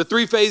 The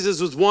 3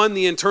 phases was 1,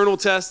 the internal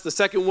test. The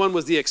second one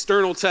was the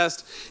external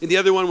test. And the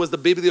other one was the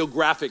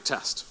bibliographic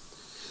test.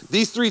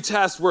 These 3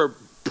 tests were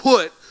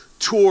put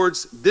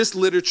towards this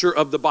literature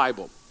of the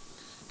Bible.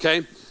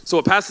 Okay? So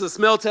it passes the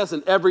smell test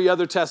and every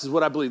other test is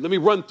what I believe. Let me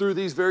run through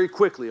these very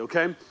quickly,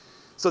 okay?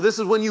 So this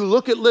is when you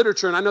look at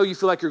literature, and I know you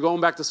feel like you're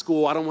going back to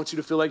school. I don't want you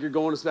to feel like you're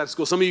going back to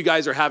school. Some of you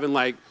guys are having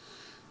like,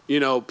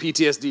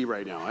 PTSD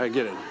right now. I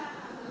get it.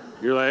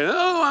 You're like,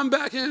 oh, I'm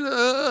back in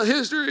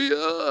history.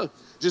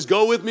 Just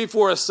go with me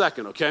for a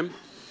second, okay?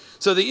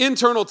 So the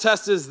internal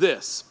test is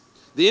this.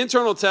 The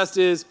internal test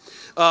is,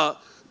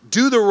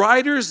 do the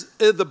writers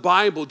of the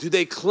Bible, do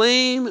they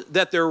claim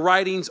that their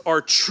writings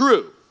are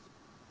true?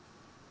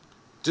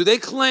 Do they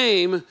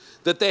claim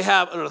that they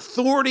have an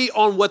authority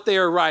on what they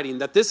are writing?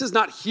 That this is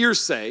not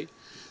hearsay,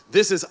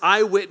 this is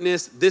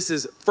eyewitness, this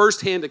is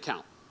firsthand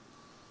account.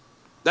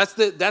 That's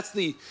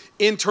the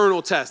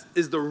internal test.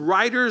 Is the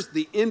writers,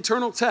 the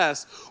internal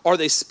test, are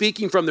they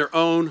speaking from their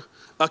own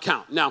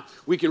account? Now,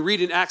 we can read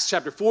in Acts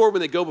chapter 4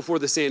 when they go before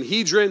the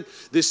Sanhedrin,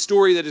 this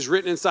story that is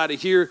written inside of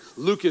here.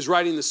 Luke is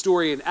writing the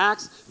story in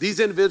Acts. These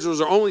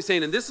individuals are only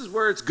saying, and this is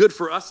where it's good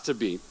for us to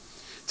be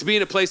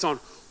in a place on,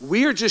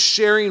 we are just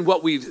sharing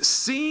what we've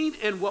seen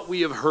and what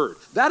we have heard.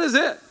 That is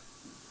it.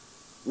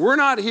 We're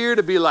not here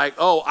to be like,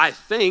 oh, I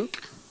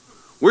think.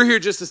 We're here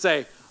just to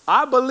say,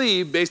 I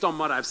believe based on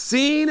what I've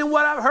seen and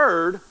what I've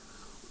heard,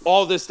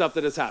 all this stuff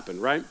that has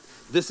happened, right?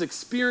 This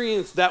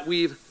experience that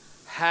we've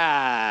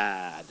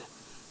had.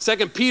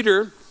 2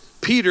 Peter,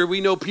 we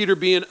know Peter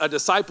being a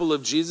disciple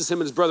of Jesus, him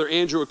and his brother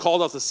Andrew were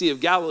called off the Sea of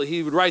Galilee.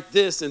 He would write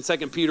this in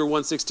 2 Peter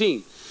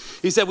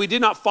 1:16. He said, we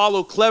did not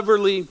follow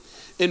cleverly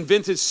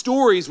invented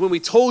stories when we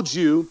told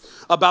you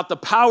about the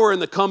power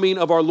and the coming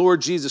of our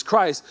Lord Jesus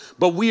Christ,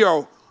 but we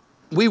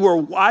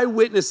were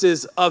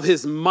eyewitnesses of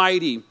his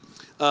mighty,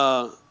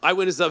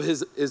 eyewitness of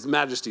his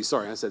majesty.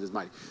 Sorry, I said his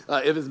mighty,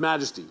 of his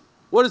majesty.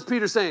 What is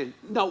Peter saying?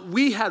 No,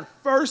 we had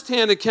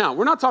firsthand account.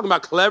 We're not talking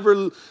about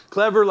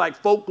clever like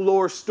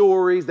folklore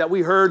stories that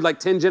we heard like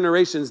 10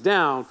 generations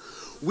down.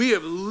 We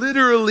have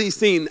literally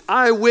seen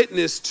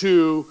eyewitness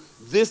to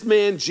this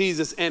man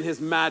Jesus and his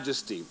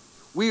majesty.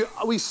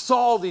 We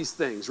saw these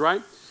things,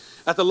 right?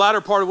 At the latter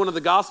part of one of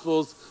the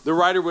Gospels, the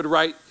writer would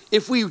write,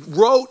 if we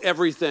wrote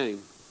everything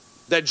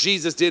that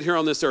Jesus did here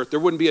on this earth, there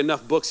wouldn't be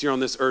enough books here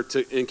on this earth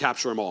to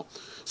encapture them all.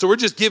 So we're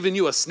just giving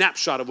you a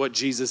snapshot of what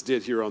Jesus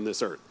did here on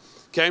this earth.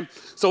 Okay,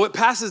 so it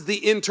passes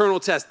the internal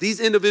test. These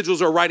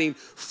individuals are writing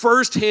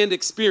firsthand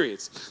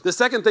experience. The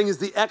second thing is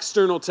the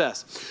external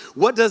test.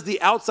 What does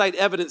the outside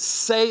evidence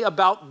say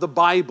about the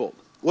Bible?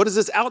 What does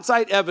this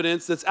outside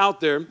evidence that's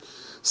out there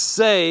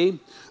say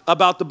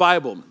about the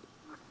Bible?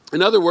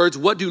 In other words,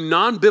 what do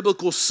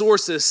non-biblical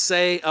sources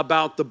say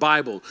about the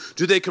Bible?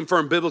 Do they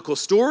confirm biblical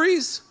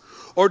stories?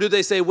 Or do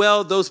they say,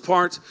 well, those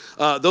parts,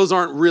 those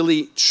aren't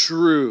really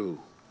true?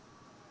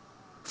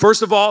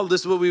 First of all,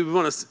 this is what we would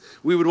want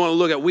to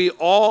look at.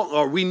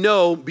 We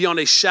know beyond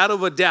a shadow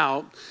of a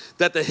doubt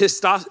that the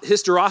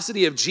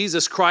historicity of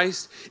Jesus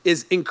Christ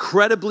is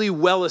incredibly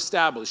well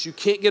established. You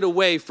can't get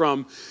away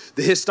from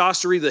the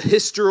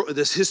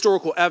this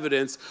historical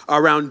evidence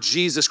around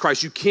Jesus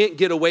Christ. You can't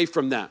get away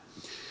from that.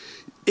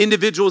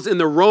 Individuals in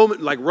the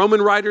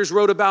Roman writers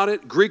wrote about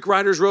it, Greek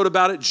writers wrote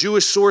about it,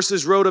 Jewish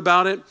sources wrote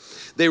about it.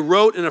 They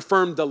wrote and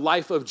affirmed the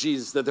life of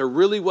Jesus, that there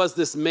really was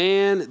this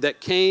man that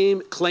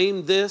came,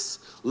 claimed this,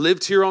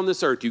 lived here on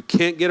this earth. You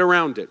can't get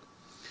around it.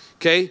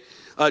 Okay?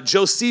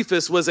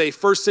 Josephus was a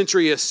first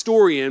century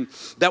historian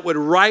that would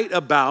write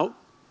about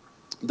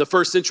the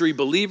first century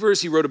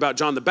believers. He wrote about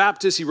John the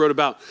Baptist. He wrote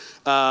about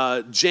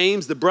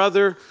James, the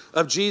brother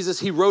of Jesus.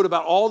 He wrote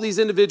about all these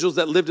individuals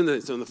that lived in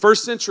the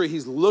first century.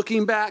 He's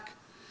looking back,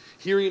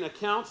 hearing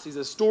accounts. He's a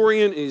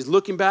historian, and he's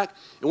looking back.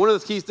 And one of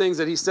the key things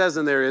that he says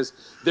in there is,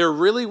 there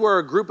really were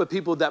a group of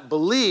people that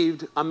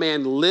believed a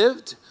man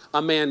lived,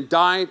 a man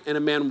died, and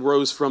a man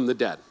rose from the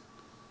dead.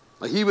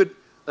 Like a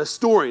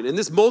historian, and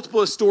this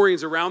multiple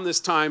historians around this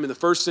time in the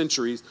first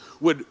centuries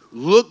would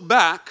look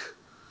back,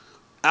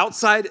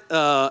 outside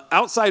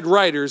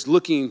writers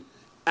looking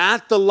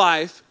at the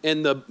life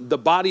and the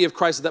body of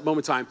Christ at that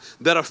moment in time,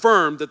 that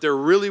affirmed that there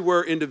really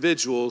were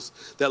individuals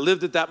that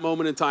lived at that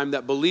moment in time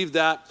that believed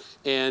that,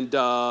 and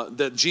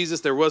that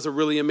Jesus, there was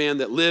really a man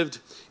that lived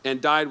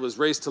and died, was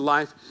raised to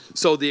life.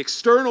 So the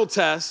external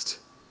test,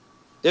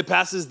 it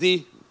passes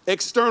the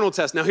external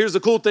test. Now here's the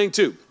cool thing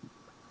too.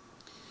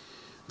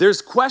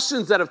 There's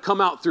questions that have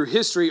come out through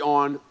history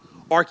on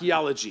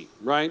archaeology,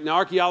 right? Now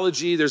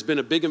archaeology, there's been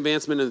a big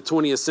advancement in the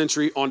 20th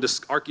century on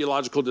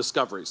archaeological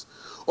discoveries.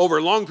 Over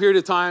a long period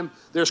of time,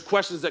 there's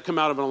questions that come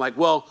out of it like,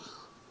 well,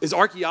 is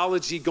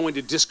archaeology going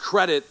to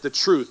discredit the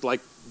truth,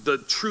 like the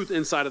truth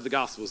inside of the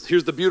Gospels?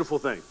 Here's the beautiful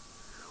thing.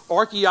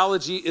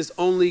 Archaeology is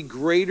only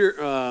greatly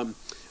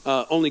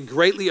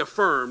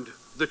affirmed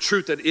the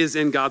truth that is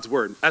in God's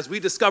word. As we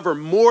discover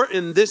more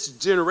in this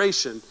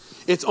generation,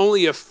 it's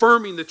only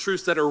affirming the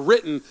truths that are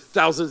written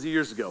thousands of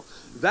years ago.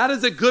 That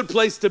is a good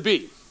place to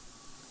be,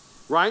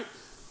 right?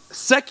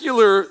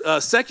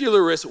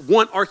 Secularists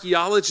want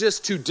archaeologists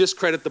to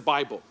discredit the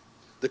Bible.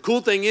 The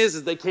cool thing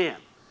is they can.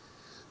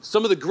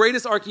 Some of the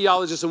greatest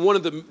archaeologists, and one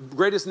of the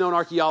greatest known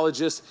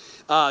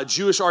archaeologists,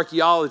 Jewish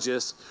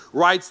archaeologists,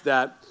 writes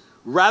that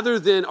rather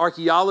than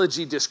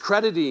archaeology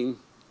discrediting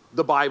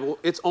the Bible,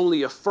 it's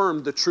only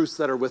affirmed the truths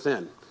that are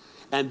within.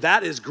 And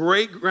that is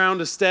great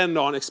ground to stand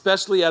on,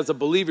 especially as a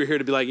believer here,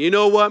 to be like, you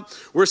know what?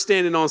 We're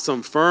standing on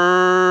some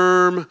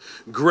firm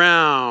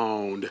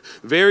ground,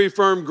 very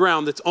firm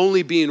ground that's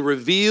only being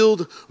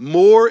revealed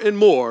more and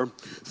more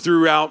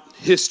throughout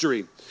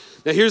history.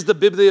 Now, here's the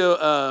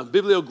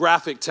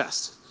bibliographic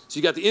test. So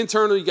you got the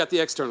internal, you got the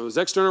external. There's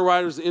external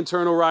writers, the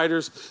internal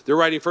writers. They're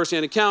writing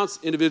firsthand accounts.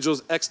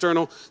 Individuals,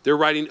 external. They're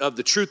writing of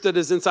the truth that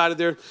is inside of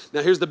there.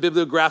 Now, here's the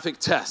bibliographic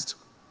test.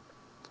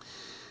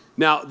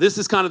 Now, this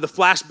is kind of the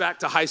flashback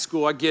to high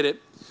school. I get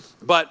it.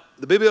 But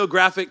the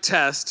bibliographic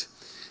test,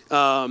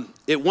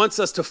 it wants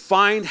us to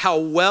find how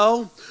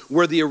well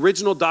were the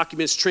original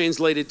documents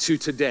translated to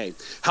today.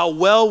 How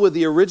well would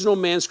the original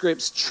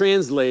manuscripts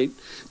translate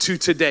to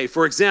today?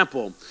 For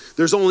example,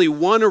 there's only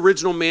one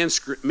original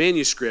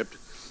manuscript.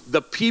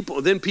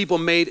 People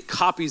made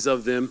copies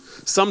of them.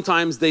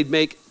 Sometimes they'd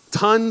make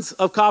tons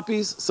of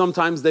copies.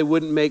 Sometimes they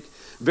wouldn't make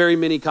very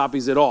many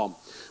copies at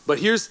all. But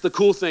here's the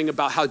cool thing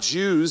about how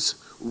Jews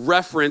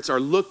reference or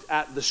looked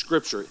at the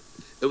scripture.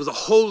 It was a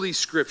holy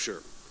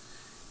scripture.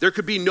 There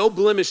could be no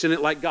blemish in it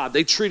like God.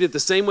 They treated it the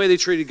same way they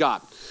treated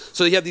God.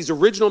 So you have these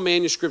original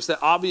manuscripts that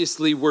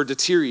obviously were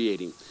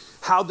deteriorating.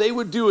 How they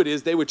would do it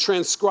is they would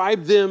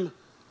transcribe them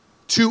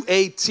to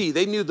a T.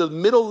 They knew the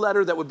middle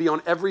letter that would be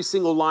on every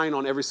single line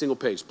on every single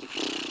page.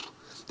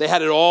 They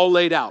had it all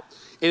laid out.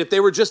 And if they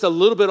were just a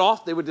little bit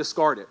off, they would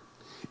discard it.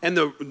 And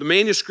the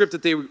manuscript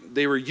that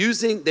they were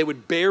using, they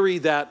would bury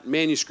that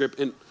manuscript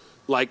in,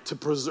 like to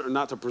preserve,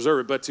 not to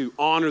preserve it, but to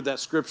honor that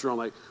scripture on,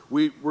 like,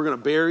 we're going to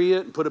bury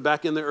it and put it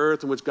back in the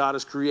earth in which God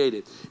has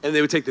created. And they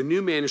would take the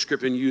new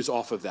manuscript and use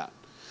off of that.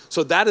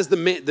 So that is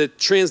the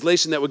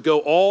translation that would go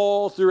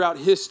all throughout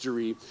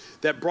history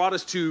that brought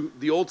us to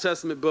the Old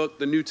Testament book,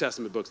 the New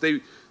Testament books.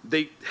 They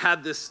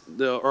had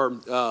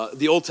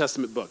the Old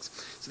Testament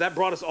books. So that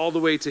brought us all the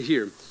way to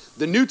here.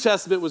 The New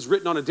Testament was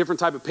written on a different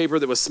type of paper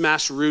that was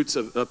smashed roots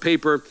of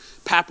paper,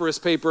 papyrus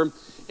paper.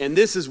 And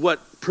this is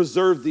what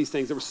preserved these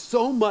things. There was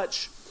so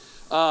much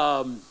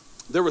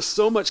there was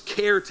so much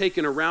care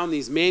taken around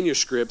these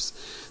manuscripts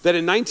that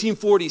in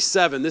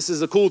 1947, this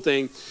is a cool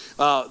thing,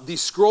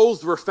 these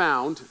scrolls were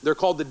found. They're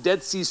called the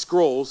Dead Sea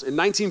Scrolls. In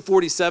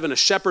 1947, a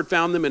shepherd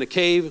found them in a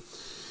cave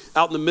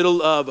out in the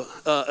middle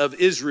of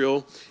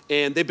Israel,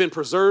 and they've been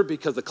preserved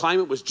because the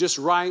climate was just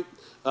right.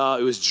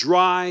 It was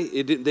dry.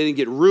 They didn't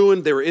get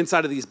ruined. They were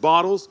inside of these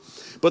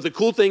bottles. But the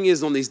cool thing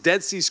is, on these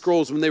Dead Sea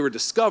Scrolls, when they were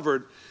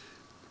discovered,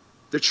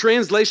 the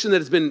translation that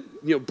has been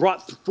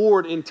brought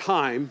forward in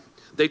time,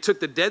 they took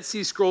the Dead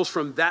Sea Scrolls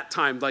from that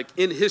time, like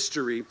in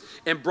history,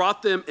 and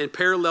brought them and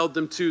paralleled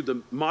them to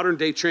the modern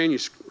day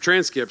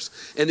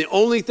transcripts. And the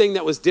only thing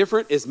that was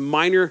different is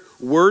minor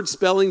word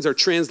spellings or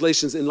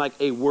translations in like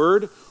a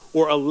word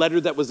or a letter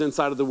that was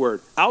inside of the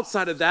word.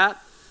 Outside of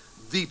that,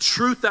 the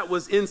truth that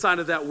was inside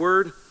of that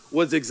word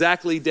was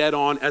exactly dead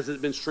on as it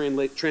had been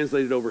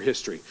translated over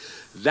history.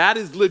 That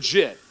is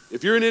legit.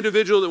 If you're an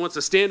individual that wants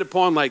to stand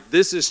upon like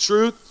this is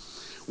truth,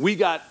 we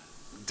got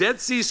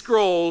Dead Sea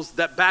Scrolls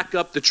that back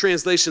up the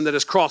translation that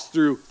has crossed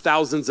through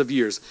thousands of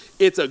years.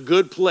 It's a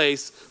good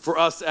place for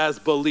us as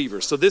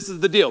believers. So this is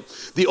the deal.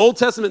 The Old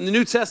Testament and the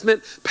New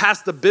Testament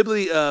passed the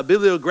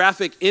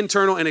bibliographic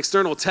internal and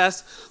external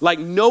tests like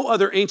no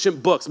other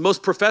ancient books.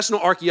 Most professional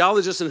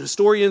archaeologists and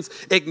historians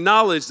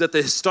acknowledge that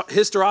the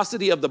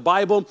historicity of the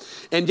Bible,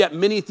 and yet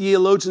many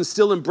theologians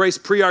still embrace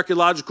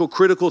pre-archaeological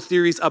critical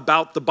theories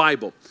about the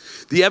Bible.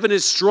 The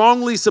evidence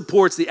strongly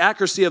supports the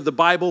accuracy of the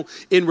Bible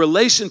in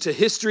relation to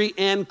history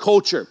and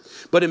culture,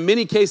 but in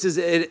many cases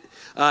it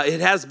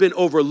has been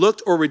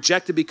overlooked or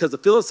rejected because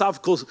of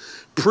philosophical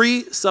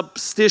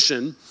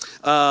presupposition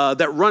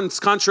that runs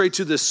contrary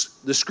to the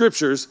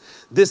scriptures.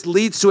 This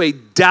leads to a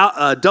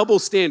double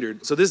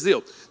standard. So this is the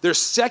deal. There's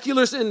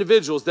secularist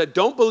individuals that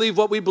don't believe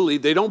what we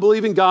believe. They don't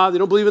believe in God. They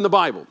don't believe in the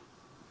Bible.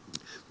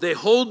 They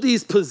hold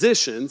these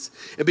positions,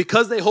 and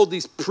because they hold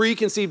these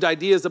preconceived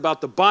ideas about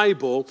the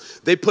Bible,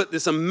 they put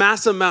this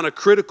massive amount of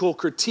critical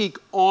critique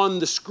on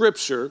the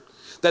scripture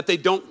that they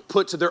don't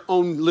put to their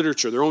own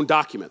literature, their own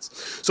documents.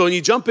 So when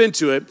you jump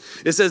into it,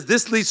 it says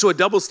this leads to a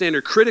double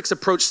standard. Critics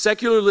approach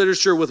secular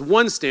literature with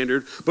one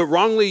standard, but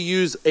wrongly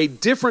use a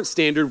different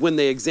standard when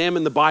they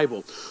examine the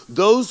Bible.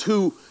 Those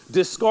who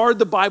discard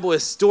the Bible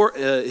as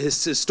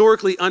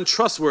historically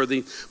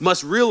untrustworthy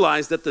must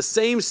realize that the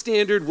same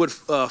standard would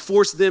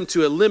force them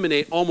to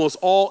eliminate almost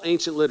all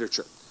ancient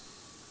literature.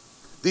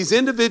 These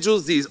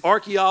individuals, these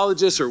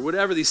archaeologists or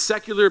whatever, these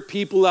secular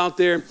people out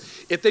there,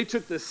 if they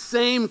took the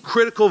same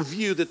critical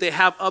view that they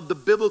have of the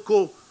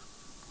biblical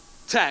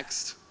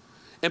text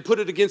and put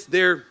it against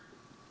their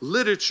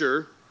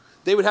literature,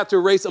 they would have to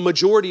erase a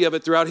majority of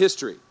it throughout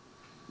history.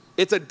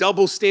 It's a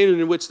double standard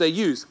in which they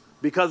use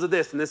because of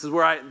this, and this is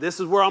where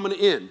I'm going to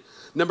end.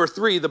 Number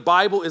 3, the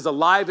Bible is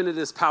alive and it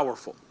is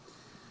powerful.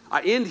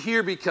 I end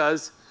here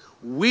because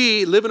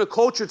we live in a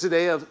culture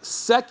today of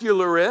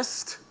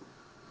secularists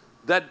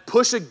that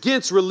push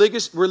against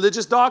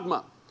religious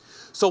dogma.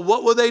 So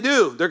what will they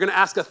do? They're going to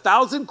ask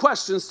 1,000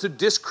 questions to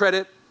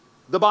discredit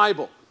the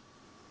Bible.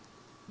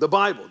 The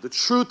Bible, the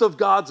truth of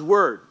God's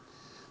word.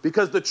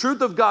 Because the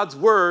truth of God's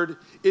word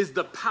is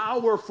the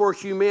power for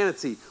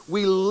humanity.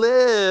 We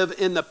live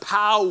in the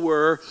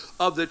power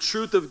of the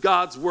truth of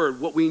God's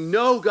word. What we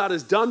know God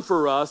has done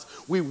for us,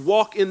 we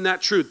walk in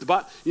that truth.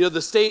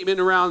 The statement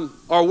around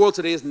our world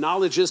today is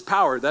knowledge is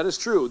power. That is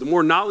true. The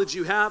more knowledge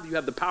you have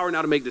the power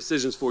now to make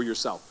decisions for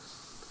yourself.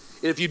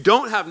 And if you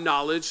don't have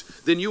knowledge,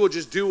 then you will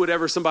just do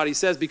whatever somebody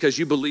says because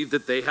you believe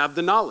that they have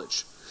the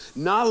knowledge.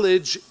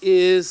 Knowledge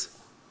is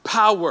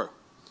power.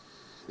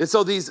 And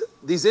so these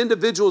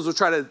individuals will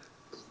try to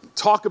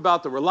talk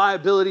about the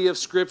reliability of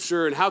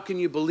Scripture and how can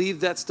you believe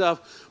that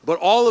stuff, but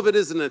all of it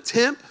is an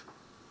attempt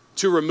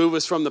to remove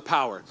us from the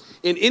power.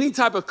 In any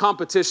type of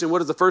competition,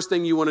 what is the first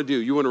thing you want to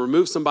do? You want to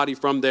remove somebody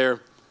from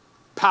their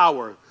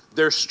power,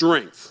 their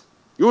strength.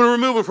 You want to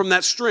remove them from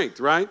that strength,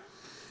 right?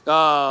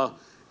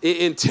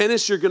 In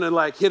tennis, you're going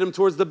to hit them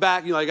towards the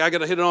back. You're like, I got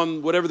to hit it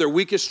on whatever their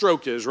weakest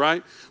stroke is,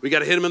 right? We got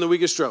to hit them in the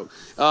weakest stroke.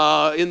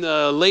 In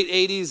the late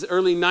 80s,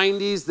 early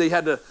 90s,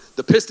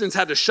 the Pistons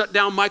had to shut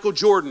down Michael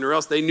Jordan or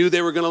else they knew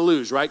they were going to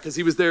lose, right? Because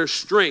he was their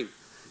strength.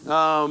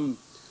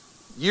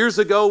 Years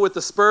ago with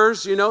the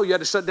Spurs, you had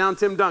to shut down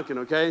Tim Duncan,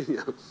 okay?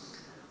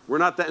 We're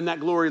not in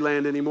that glory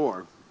land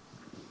anymore.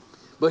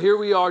 But here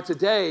we are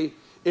today.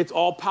 It's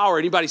all power.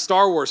 Anybody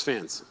Star Wars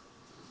fans?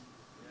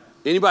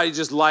 Anybody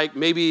just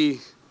maybe...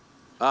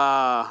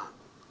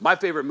 my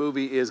favorite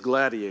movie is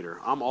Gladiator.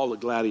 I'm all a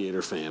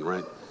Gladiator fan,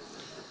 right?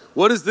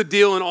 What is the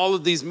deal in all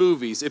of these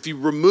movies? If you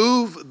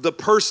remove the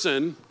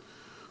person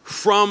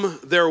from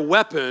their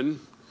weapon,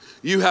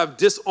 you have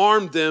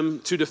disarmed them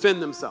to defend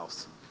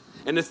themselves.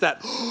 And it's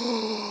that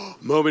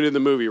moment in the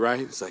movie, right?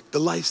 It's like, the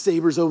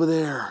lifesaver's over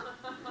there.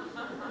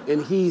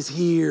 And he's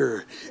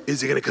here.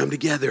 Is it going to come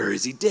together?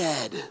 Is he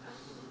dead?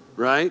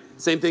 Right?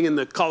 Same thing in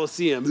the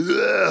Colosseum.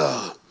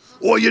 Ugh.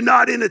 Or you're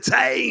not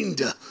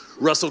entertained.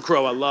 Russell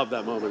Crowe, I love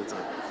that moment in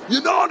time.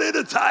 You're not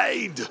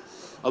entertained.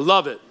 I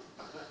love it.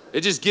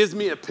 It just gives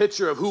me a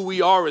picture of who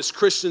we are as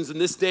Christians in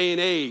this day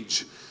and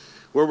age.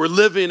 where we're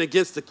living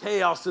against the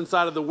chaos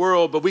inside of the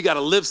world, but we got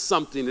to live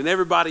something, and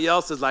everybody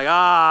else is like,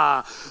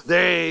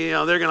 they're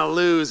going to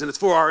lose, and it's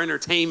for our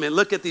entertainment.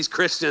 Look at these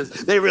Christians.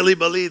 They really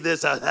believe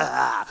this. And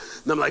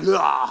I'm like,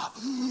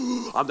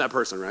 I'm that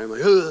person, right? I'm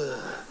like,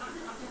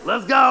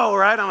 let's go,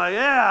 right? I'm like,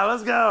 yeah,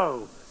 let's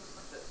go.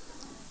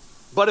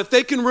 But if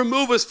they can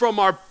remove us from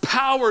our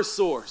power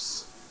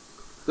source,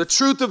 the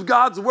truth of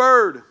God's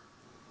word,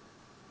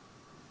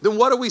 then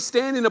what are we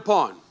standing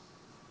upon?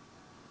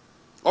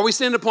 Are we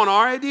standing upon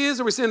our ideas,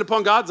 or are we standing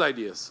upon God's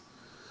ideas?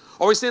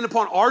 Are we standing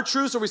upon our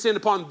truths, or are we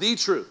standing upon the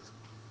truth?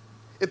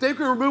 If they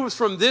can remove us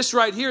from this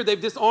right here,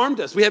 they've disarmed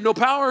us. We have no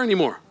power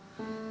anymore.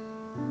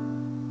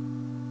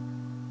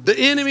 The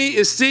enemy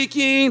is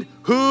seeking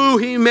who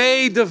he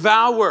may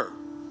devour.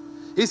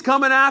 He's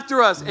coming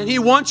after us, and he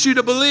wants you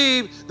to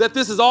believe that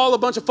this is all a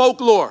bunch of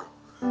folklore.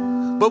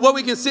 But what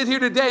we can sit here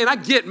today, and I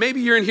get,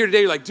 maybe you're in here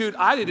today, you're like, dude,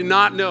 I did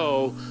not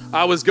know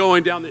I was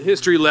going down the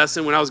history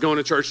lesson when I was going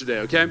to church today,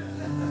 okay?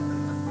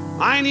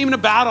 I ain't even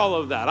about all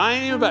of that.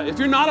 If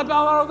you're not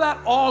about all of that,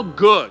 all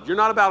good. You're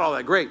not about all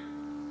that, great.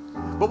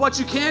 But what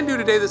you can do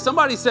today, that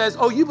somebody says,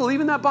 oh, you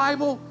believe in that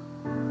Bible?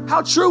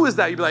 How true is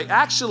that? You'd be like,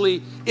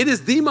 actually, it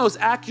is the most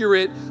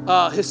accurate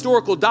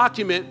historical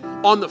document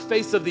on the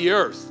face of the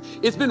earth.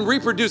 It's been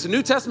reproduced. The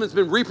New Testament's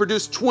been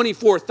reproduced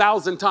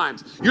 24,000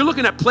 times. You're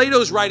looking at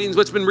Plato's writings,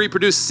 which has been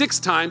reproduced 6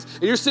 times,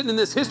 and you're sitting in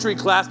this history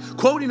class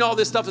quoting all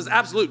this stuff as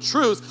absolute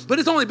truths, but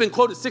it's only been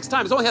quoted 6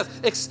 times. It only has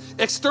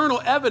external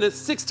evidence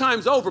 6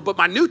 times over, but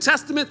my New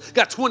Testament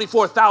got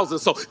 24,000.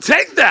 So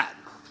take that.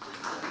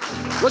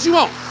 What you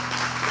want?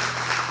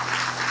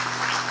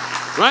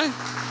 Right?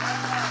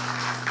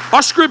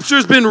 Our scripture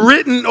has been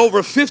written over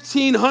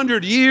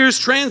 1,500 years,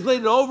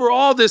 translated over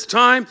all this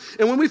time.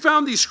 And when we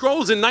found these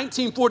scrolls in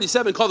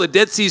 1947 called the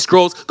Dead Sea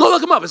Scrolls, go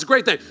look them up. It's a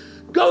great thing.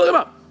 Go look them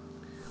up.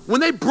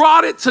 When they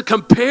brought it to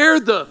compare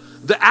the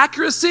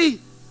accuracy,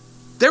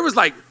 there was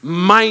like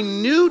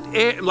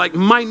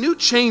minute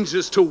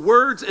changes to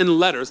words and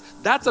letters.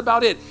 That's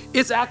about it.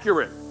 It's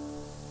accurate.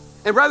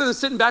 And rather than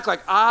sitting back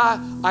like,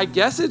 I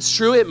guess it's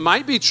true, it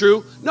might be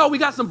true. No, we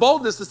got some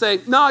boldness to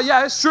say, no,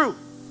 yeah, it's true.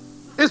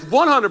 It's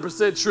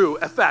 100% true,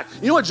 a fact.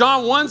 You know what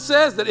John 1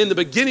 says? That in the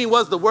beginning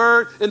was the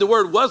Word, and the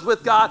Word was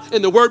with God,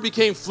 and the Word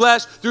became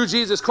flesh through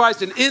Jesus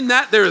Christ. And in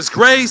that there is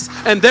grace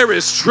and there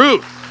is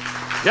truth.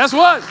 Guess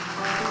what?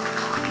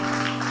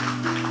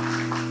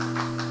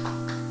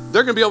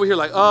 They're going to be over here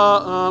like,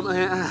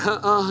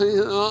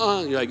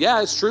 You're like,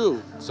 yeah, it's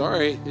true.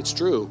 Sorry, it's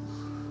true.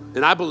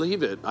 And I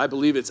believe it. I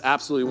believe it's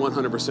absolutely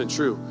 100%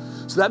 true.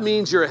 So that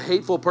means you're a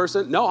hateful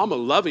person? No, I'm a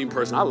loving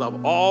person. I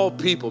love all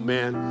people,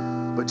 man.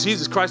 But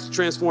Jesus Christ has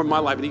transformed my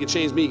life, and he can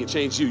change me, he can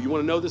change you. You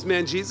want to know this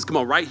man, Jesus? Come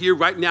on, right here,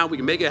 right now. We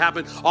can make it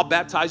happen. I'll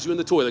baptize you in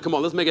the toilet. Come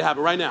on, let's make it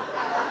happen right now.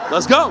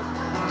 Let's go,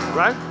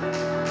 right?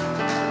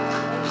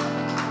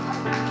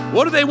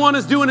 What do they want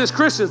us doing as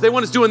Christians? They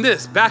want us doing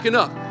this, backing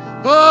up.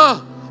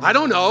 I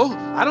don't know.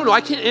 I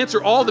can't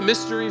answer all the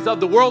mysteries of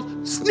the world.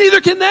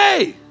 Neither can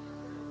they.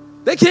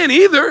 They can't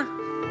either.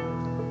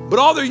 But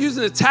all they're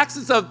using is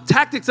tactics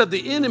of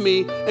the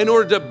enemy in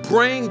order to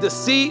bring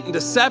deceit and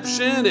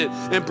deception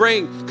and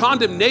bring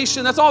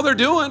condemnation. That's all they're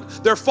doing.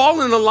 They're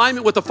falling in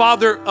alignment with the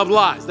father of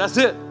lies. That's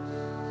it.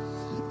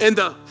 And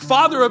the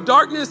father of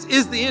darkness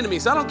is the enemy.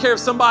 So I don't care if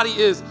somebody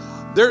is,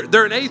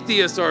 they're an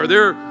atheist or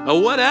they're a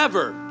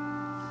whatever.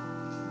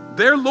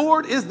 Their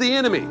Lord is the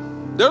enemy.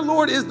 Their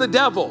Lord is the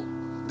devil.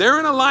 They're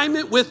in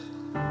alignment with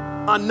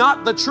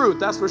not the truth,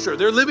 that's for sure.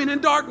 They're living in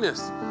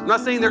darkness. I'm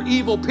not saying they're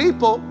evil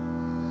people.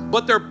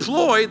 But their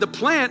ploy, the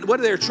plan,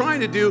 what they're trying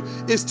to do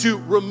is to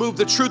remove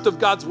the truth of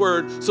God's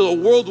word so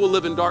the world will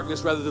live in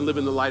darkness rather than live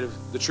in the light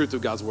of the truth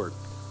of God's word.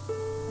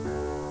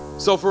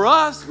 So for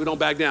us, we don't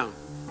back down.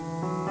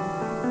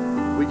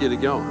 We get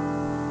it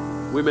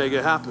going. We make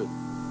it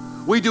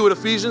happen. We do what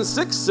Ephesians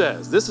 6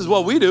 says. This is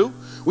what we do.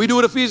 We do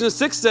what Ephesians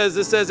 6 says.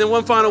 It says in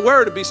one final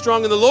word, to be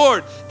strong in the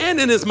Lord and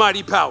in his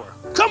mighty power.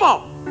 Come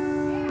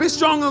on. Be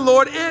strong in the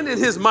Lord and in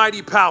his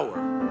mighty power.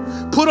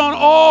 Put on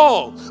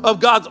all of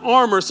God's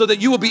armor so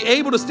that you will be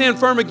able to stand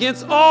firm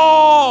against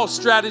all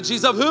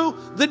strategies of who?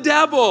 The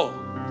devil.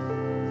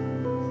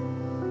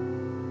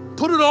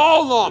 Put it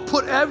all on.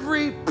 Put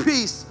every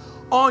piece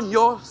on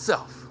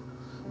yourself.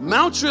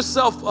 Mount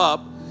yourself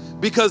up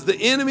because the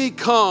enemy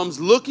comes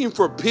looking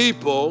for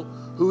people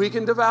who he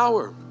can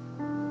devour.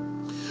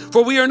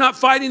 For we are not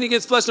fighting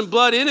against flesh and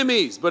blood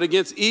enemies, but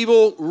against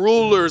evil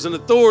rulers and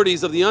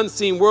authorities of the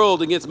unseen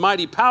world, against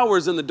mighty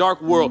powers in the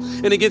dark world,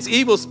 and against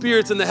evil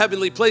spirits in the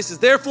heavenly places.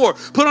 Therefore,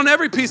 put on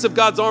every piece of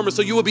God's armor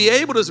so you will be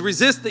able to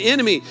resist the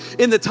enemy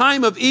in the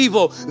time of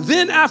evil.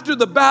 Then after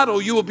the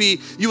battle, you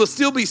will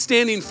still be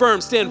standing firm.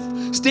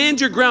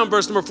 Stand your ground,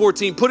 verse number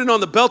 14. Put it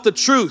on the belt of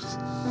truth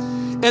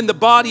and the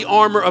body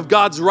armor of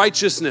God's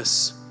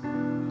righteousness.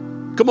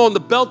 Come on, the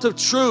belt of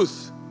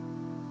truth.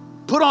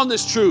 Put on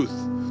this truth.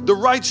 The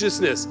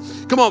righteousness.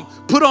 Come on,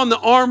 put on the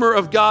armor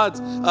of God's,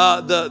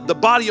 the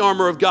body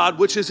armor of God,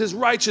 which is his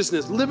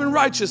righteousness. Live in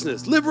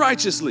righteousness. Live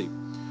righteously.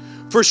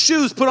 For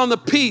shoes, put on the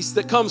peace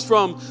that comes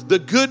from the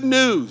good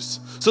news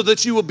so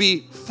that you will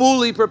be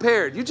fully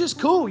prepared. You're just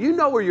cool. You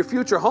know where your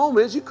future home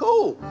is. You're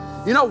cool.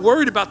 You're not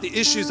worried about the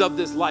issues of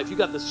this life. You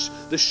got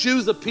the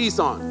shoes of peace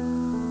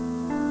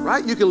on,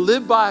 right? You can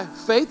live by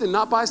faith and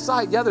not by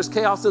sight. Yeah, there's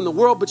chaos in the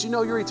world, but you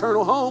know your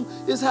eternal home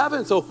is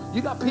heaven. So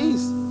you got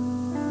peace.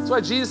 That's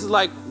why Jesus is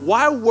like,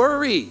 why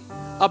worry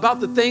about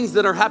the things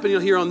that are happening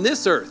here on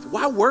this earth?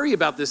 Why worry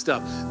about this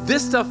stuff?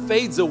 This stuff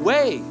fades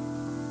away.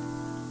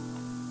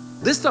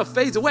 This stuff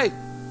fades away.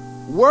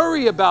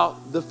 Worry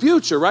about the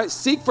future, right?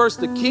 Seek first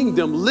the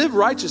kingdom, live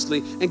righteously,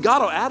 and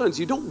God will add unto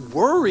you. Don't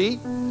worry.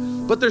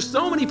 But there's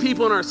so many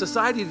people in our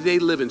society today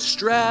live in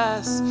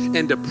stress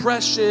and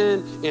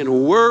depression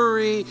and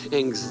worry,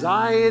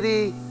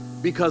 anxiety,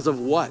 because of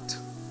what?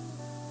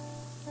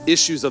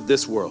 Issues of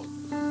this world.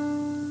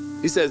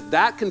 He says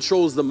that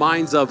controls the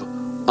minds of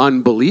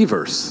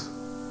unbelievers.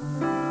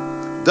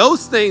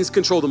 Those things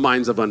control the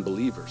minds of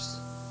unbelievers.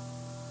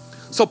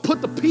 So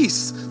put the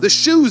peace, the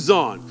shoes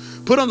on.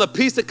 Put on the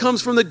peace that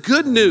comes from the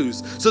good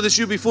news so that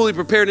you'll be fully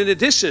prepared. In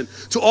addition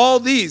to all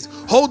these,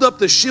 hold up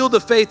the shield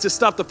of faith to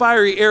stop the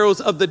fiery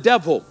arrows of the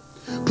devil.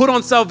 Put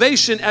on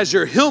salvation as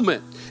your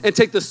helmet and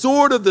take the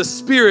sword of the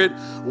Spirit,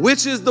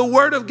 which is the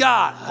word of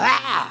God.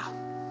 Ah!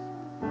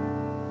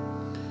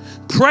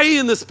 Pray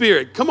in the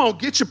Spirit. Come on,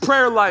 get your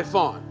prayer life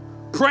on.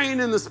 Praying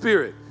in the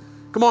Spirit.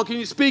 Come on, can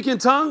you speak in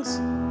tongues?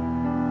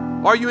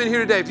 Are you in here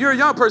today? If you're a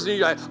young person,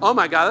 you're like, oh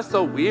my God, that's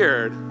so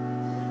weird.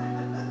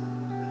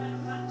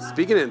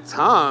 Speaking in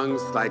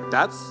tongues, like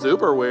that's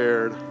super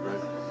weird.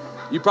 Right?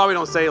 You probably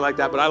don't say it like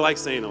that, but I like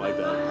saying it like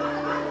that.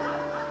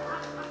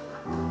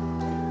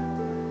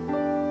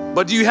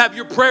 But do you have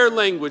your prayer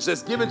language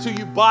that's given to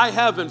you by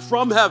heaven,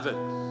 from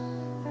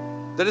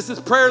heaven? That it's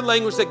this prayer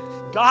language that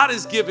God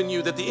has given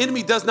you that the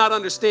enemy does not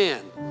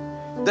understand.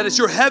 That it's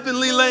your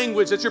heavenly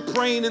language that you're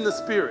praying in the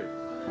Spirit.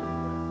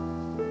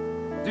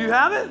 Do you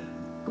have it?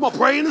 Come on,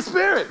 pray in the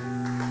Spirit.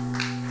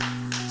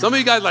 Some of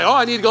you guys are like, oh,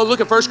 I need to go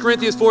look at 1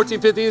 Corinthians 14,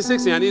 15, and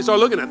 16. I need to start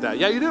looking at that.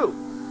 Yeah, you do.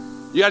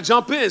 You got to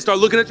jump in, start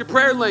looking at your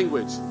prayer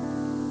language.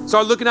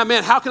 Start looking at,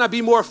 man, how can I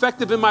be more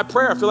effective in my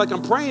prayer? I feel like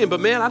I'm praying,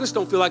 but man, I just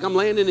don't feel like I'm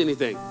landing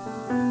anything.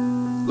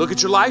 Look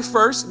at your life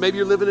first. Maybe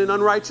you're living in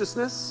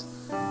unrighteousness.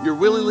 You're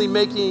willingly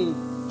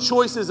making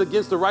choices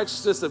against the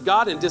righteousness of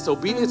God and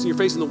disobedience, and you're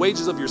facing the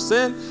wages of your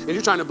sin, and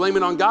you're trying to blame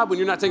it on God when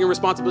you're not taking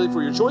responsibility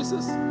for your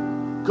choices.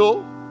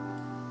 Cool.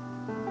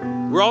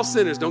 We're all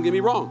sinners, don't get me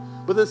wrong.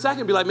 But then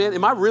second, be like, man,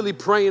 am I really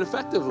praying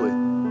effectively?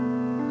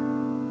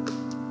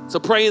 So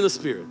pray in the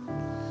Spirit.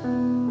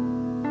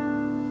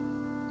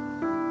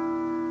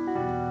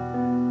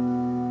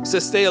 It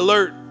says, stay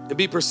alert and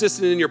be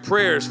persistent in your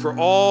prayers for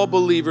all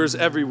believers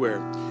everywhere.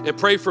 And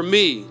pray for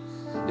me.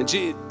 And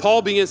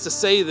Paul begins to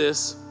say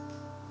this,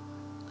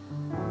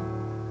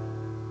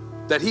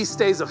 that he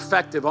stays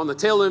effective. On the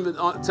tail end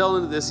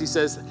of this, he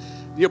says,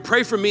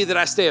 pray for me that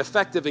I stay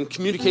effective in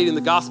communicating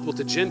the gospel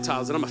to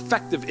Gentiles, and I'm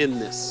effective in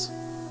this.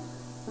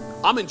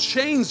 I'm in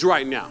chains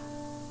right now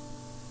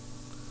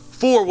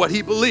for what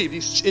he believed.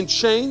 He's in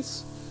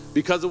chains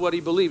because of what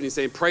he believed. And he's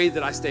saying, pray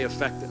that I stay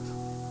effective.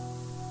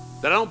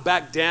 That I don't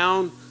back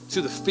down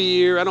to the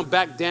fear. I don't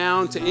back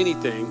down to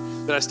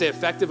anything. That I stay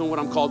effective in what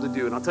I'm called to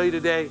do. And I'll tell you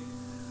today,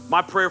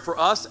 my prayer for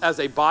us as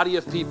a body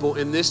of people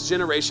in this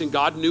generation,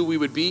 God knew we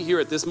would be here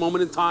at this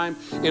moment in time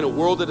in a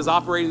world that is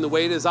operating the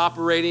way it is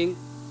operating.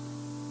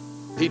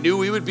 He knew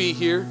we would be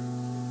here.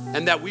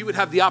 And that we would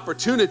have the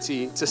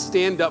opportunity to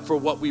stand up for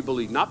what we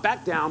believe. Not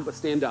back down, but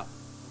stand up.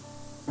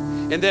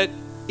 And that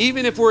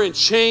even if we're in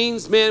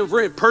chains, man, if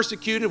we're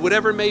persecuted,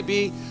 whatever it may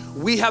be,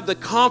 we have the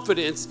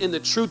confidence in the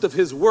truth of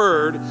his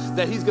word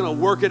that he's going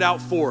to work it out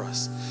for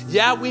us.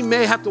 Yeah, we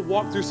may have to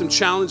walk through some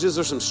challenges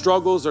or some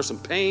struggles or some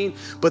pain,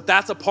 but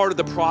that's a part of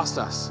the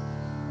process.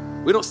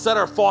 We don't set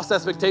our false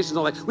expectations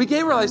on like, we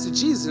gave our lives to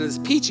Jesus and it's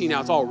peachy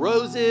now. It's all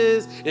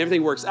roses and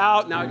everything works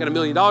out. Now I got $1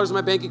 million in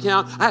my bank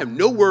account. I have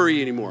no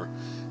worry anymore.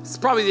 It's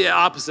probably the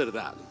opposite of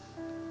that.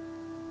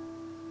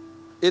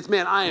 It's,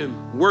 man, I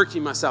am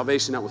working my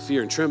salvation out with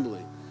fear and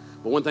trembling.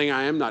 But one thing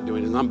I am not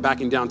doing is I'm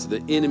backing down to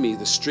the enemy,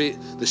 the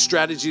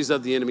strategies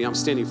of the enemy. I'm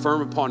standing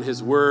firm upon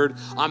his word.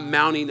 I'm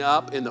mounting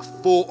up in the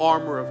full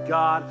armor of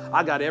God.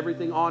 I got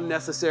everything on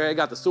necessary. I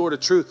got the sword of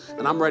truth,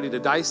 and I'm ready to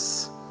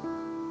dice.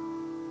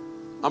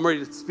 I'm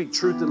ready to speak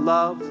truth and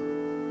love.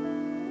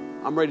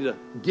 I'm ready to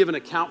give an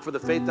account for the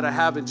faith that I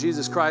have in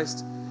Jesus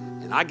Christ.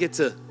 And I get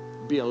to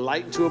be a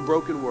light into a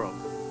broken world.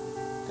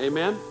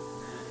 Amen?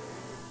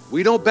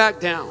 We don't back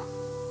down.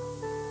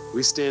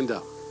 We stand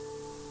up.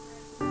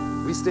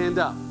 We stand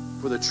up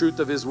for the truth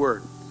of his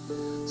word.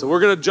 So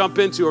we're going to jump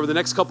into, over the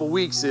next couple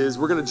weeks,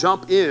 we're going to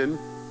jump in.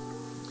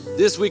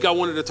 This week I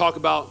wanted to talk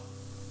about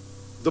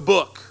the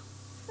book.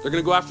 They're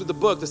going to go after the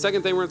book. The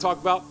second thing we're going to talk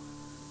about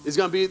is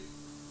going to be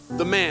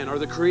the man or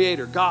the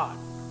creator, God.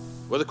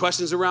 What are the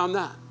questions around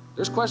that?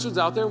 There's questions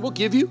out there. We'll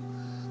give you.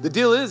 The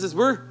deal is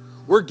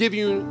we're giving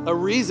you a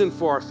reason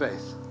for our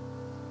faith.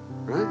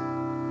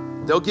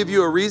 Right? They'll give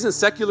you a reason.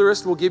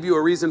 Secularists will give you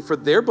a reason for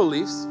their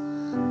beliefs.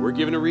 We're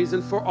given a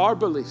reason for our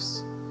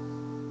beliefs.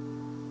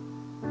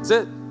 That's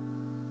it.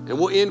 And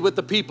we'll end with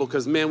the people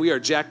because, man, we are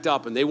jacked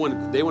up and they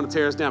want to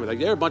tear us down. Be like,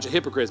 they're a bunch of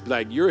hypocrites. Be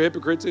like, you're a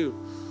hypocrite too.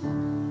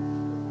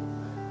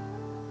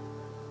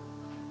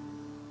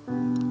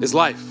 It's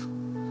life.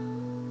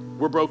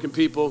 We're broken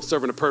people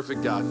serving a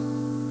perfect God.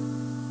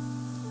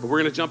 But we're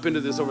going to jump into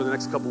this over the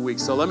next couple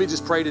weeks. So let me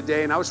just pray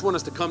today. And I just want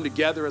us to come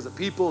together as a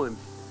people and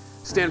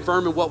stand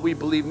firm in what we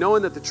believe,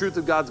 knowing that the truth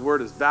of God's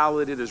word is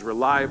valid, it is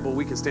reliable.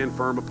 We can stand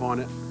firm upon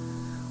it.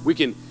 We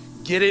can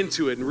get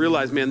into it and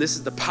realize, man, this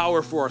is the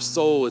power for our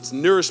soul. It's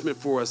nourishment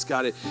for us,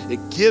 God.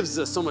 It gives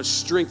us so much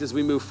strength as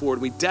we move forward.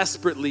 We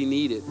desperately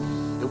need it.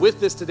 And with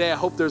this today, I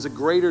hope there's a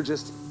greater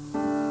just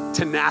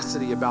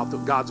tenacity about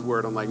God's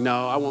word. I'm like,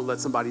 no, I won't let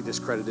somebody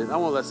discredit it. I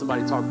won't let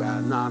somebody talk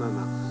bad. No.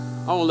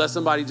 I won't let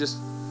somebody just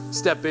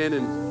step in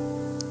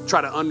and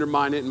try to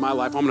undermine it in my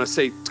life. I'm going to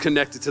stay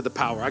connected to the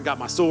power. I got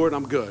my sword.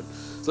 I'm good.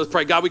 So let's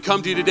pray. God, we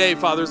come to you today,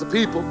 Father, as a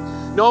people,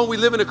 knowing we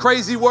live in a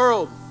crazy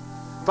world.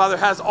 Father,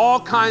 has all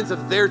kinds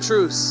of their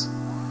truths.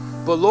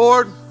 But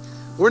Lord,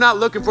 we're not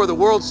looking for the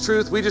world's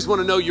truth. We just want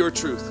to know your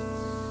truth.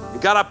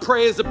 And God, I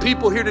pray as a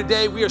people here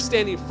today, we are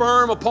standing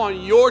firm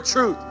upon your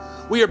truth.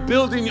 We are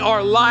building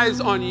our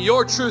lives on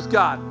your truth,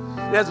 God.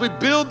 And as we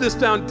build this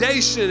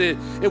foundation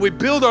and we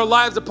build our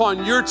lives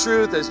upon your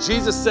truth, as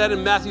Jesus said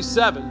in Matthew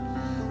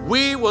 7,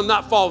 we will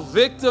not fall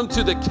victim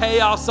to the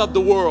chaos of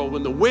the world.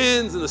 When the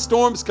winds and the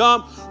storms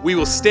come, we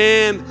will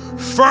stand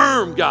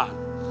firm, God.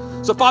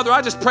 So, Father,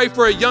 I just pray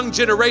for a young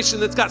generation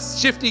that's got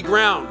shifty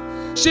ground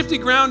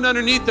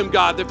underneath them,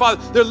 God.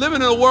 They're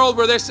living in a world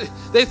where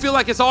they feel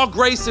like it's all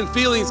grace and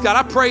feelings, God.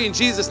 I pray in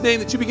Jesus' name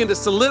that you begin to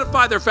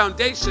solidify their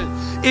foundation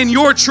in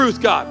your truth,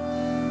 God.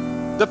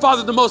 That,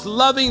 Father, the most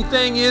loving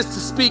thing is to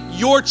speak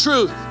your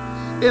truth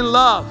in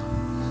love.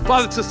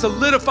 Father, to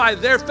solidify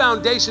their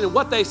foundation and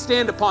what they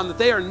stand upon, that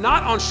they are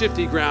not on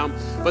shifty ground,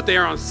 but they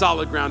are on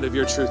solid ground of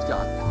your truth,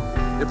 God.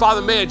 And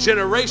Father, may a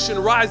generation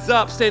rise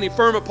up standing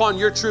firm upon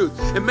your truth.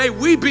 And may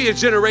we be a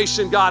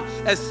generation, God,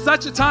 at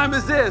such a time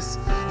as this,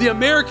 the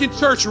American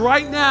church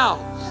right now,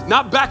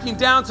 not backing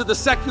down to the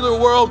secular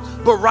world,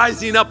 but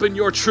rising up in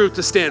your truth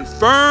to stand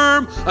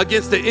firm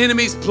against the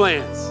enemy's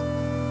plans.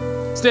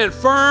 Stand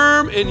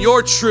firm in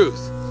your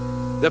truth.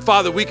 That,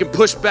 Father, we can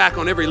push back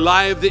on every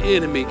lie of the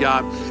enemy,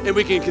 God, and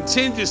we can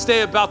continue to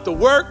stay about the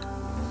work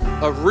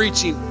of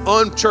reaching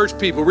unchurched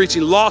people,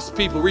 reaching lost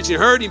people, reaching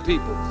hurting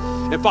people.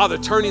 And Father,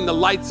 turning the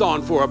lights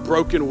on for a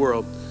broken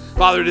world.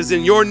 Father, it is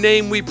in your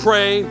name we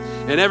pray.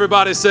 And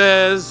everybody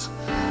says,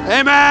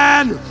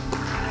 amen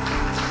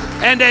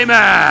and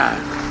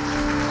amen.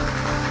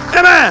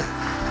 Amen.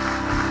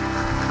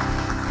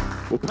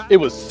 It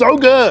was so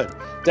good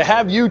to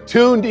have you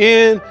tuned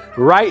in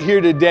right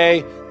here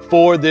today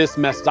for this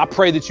message. I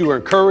pray that you are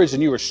encouraged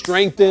and you are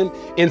strengthened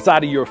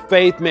inside of your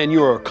faith. Man,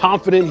 you are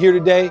confident here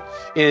today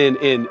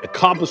in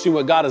accomplishing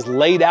what God has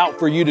laid out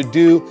for you to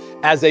do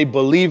as a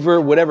believer,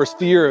 whatever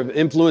sphere of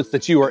influence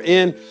that you are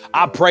in.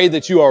 I pray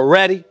that you are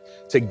ready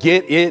to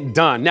get it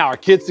done. Now, our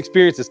kids'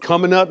 experience is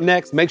coming up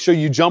next. Make sure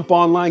you jump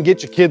online,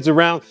 get your kids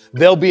around.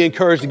 They'll be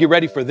encouraged to get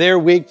ready for their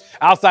week.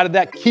 Outside of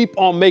that, keep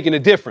on making a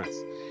difference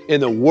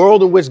in the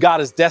world in which God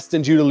has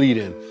destined you to lead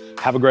in.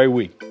 Have a great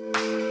week.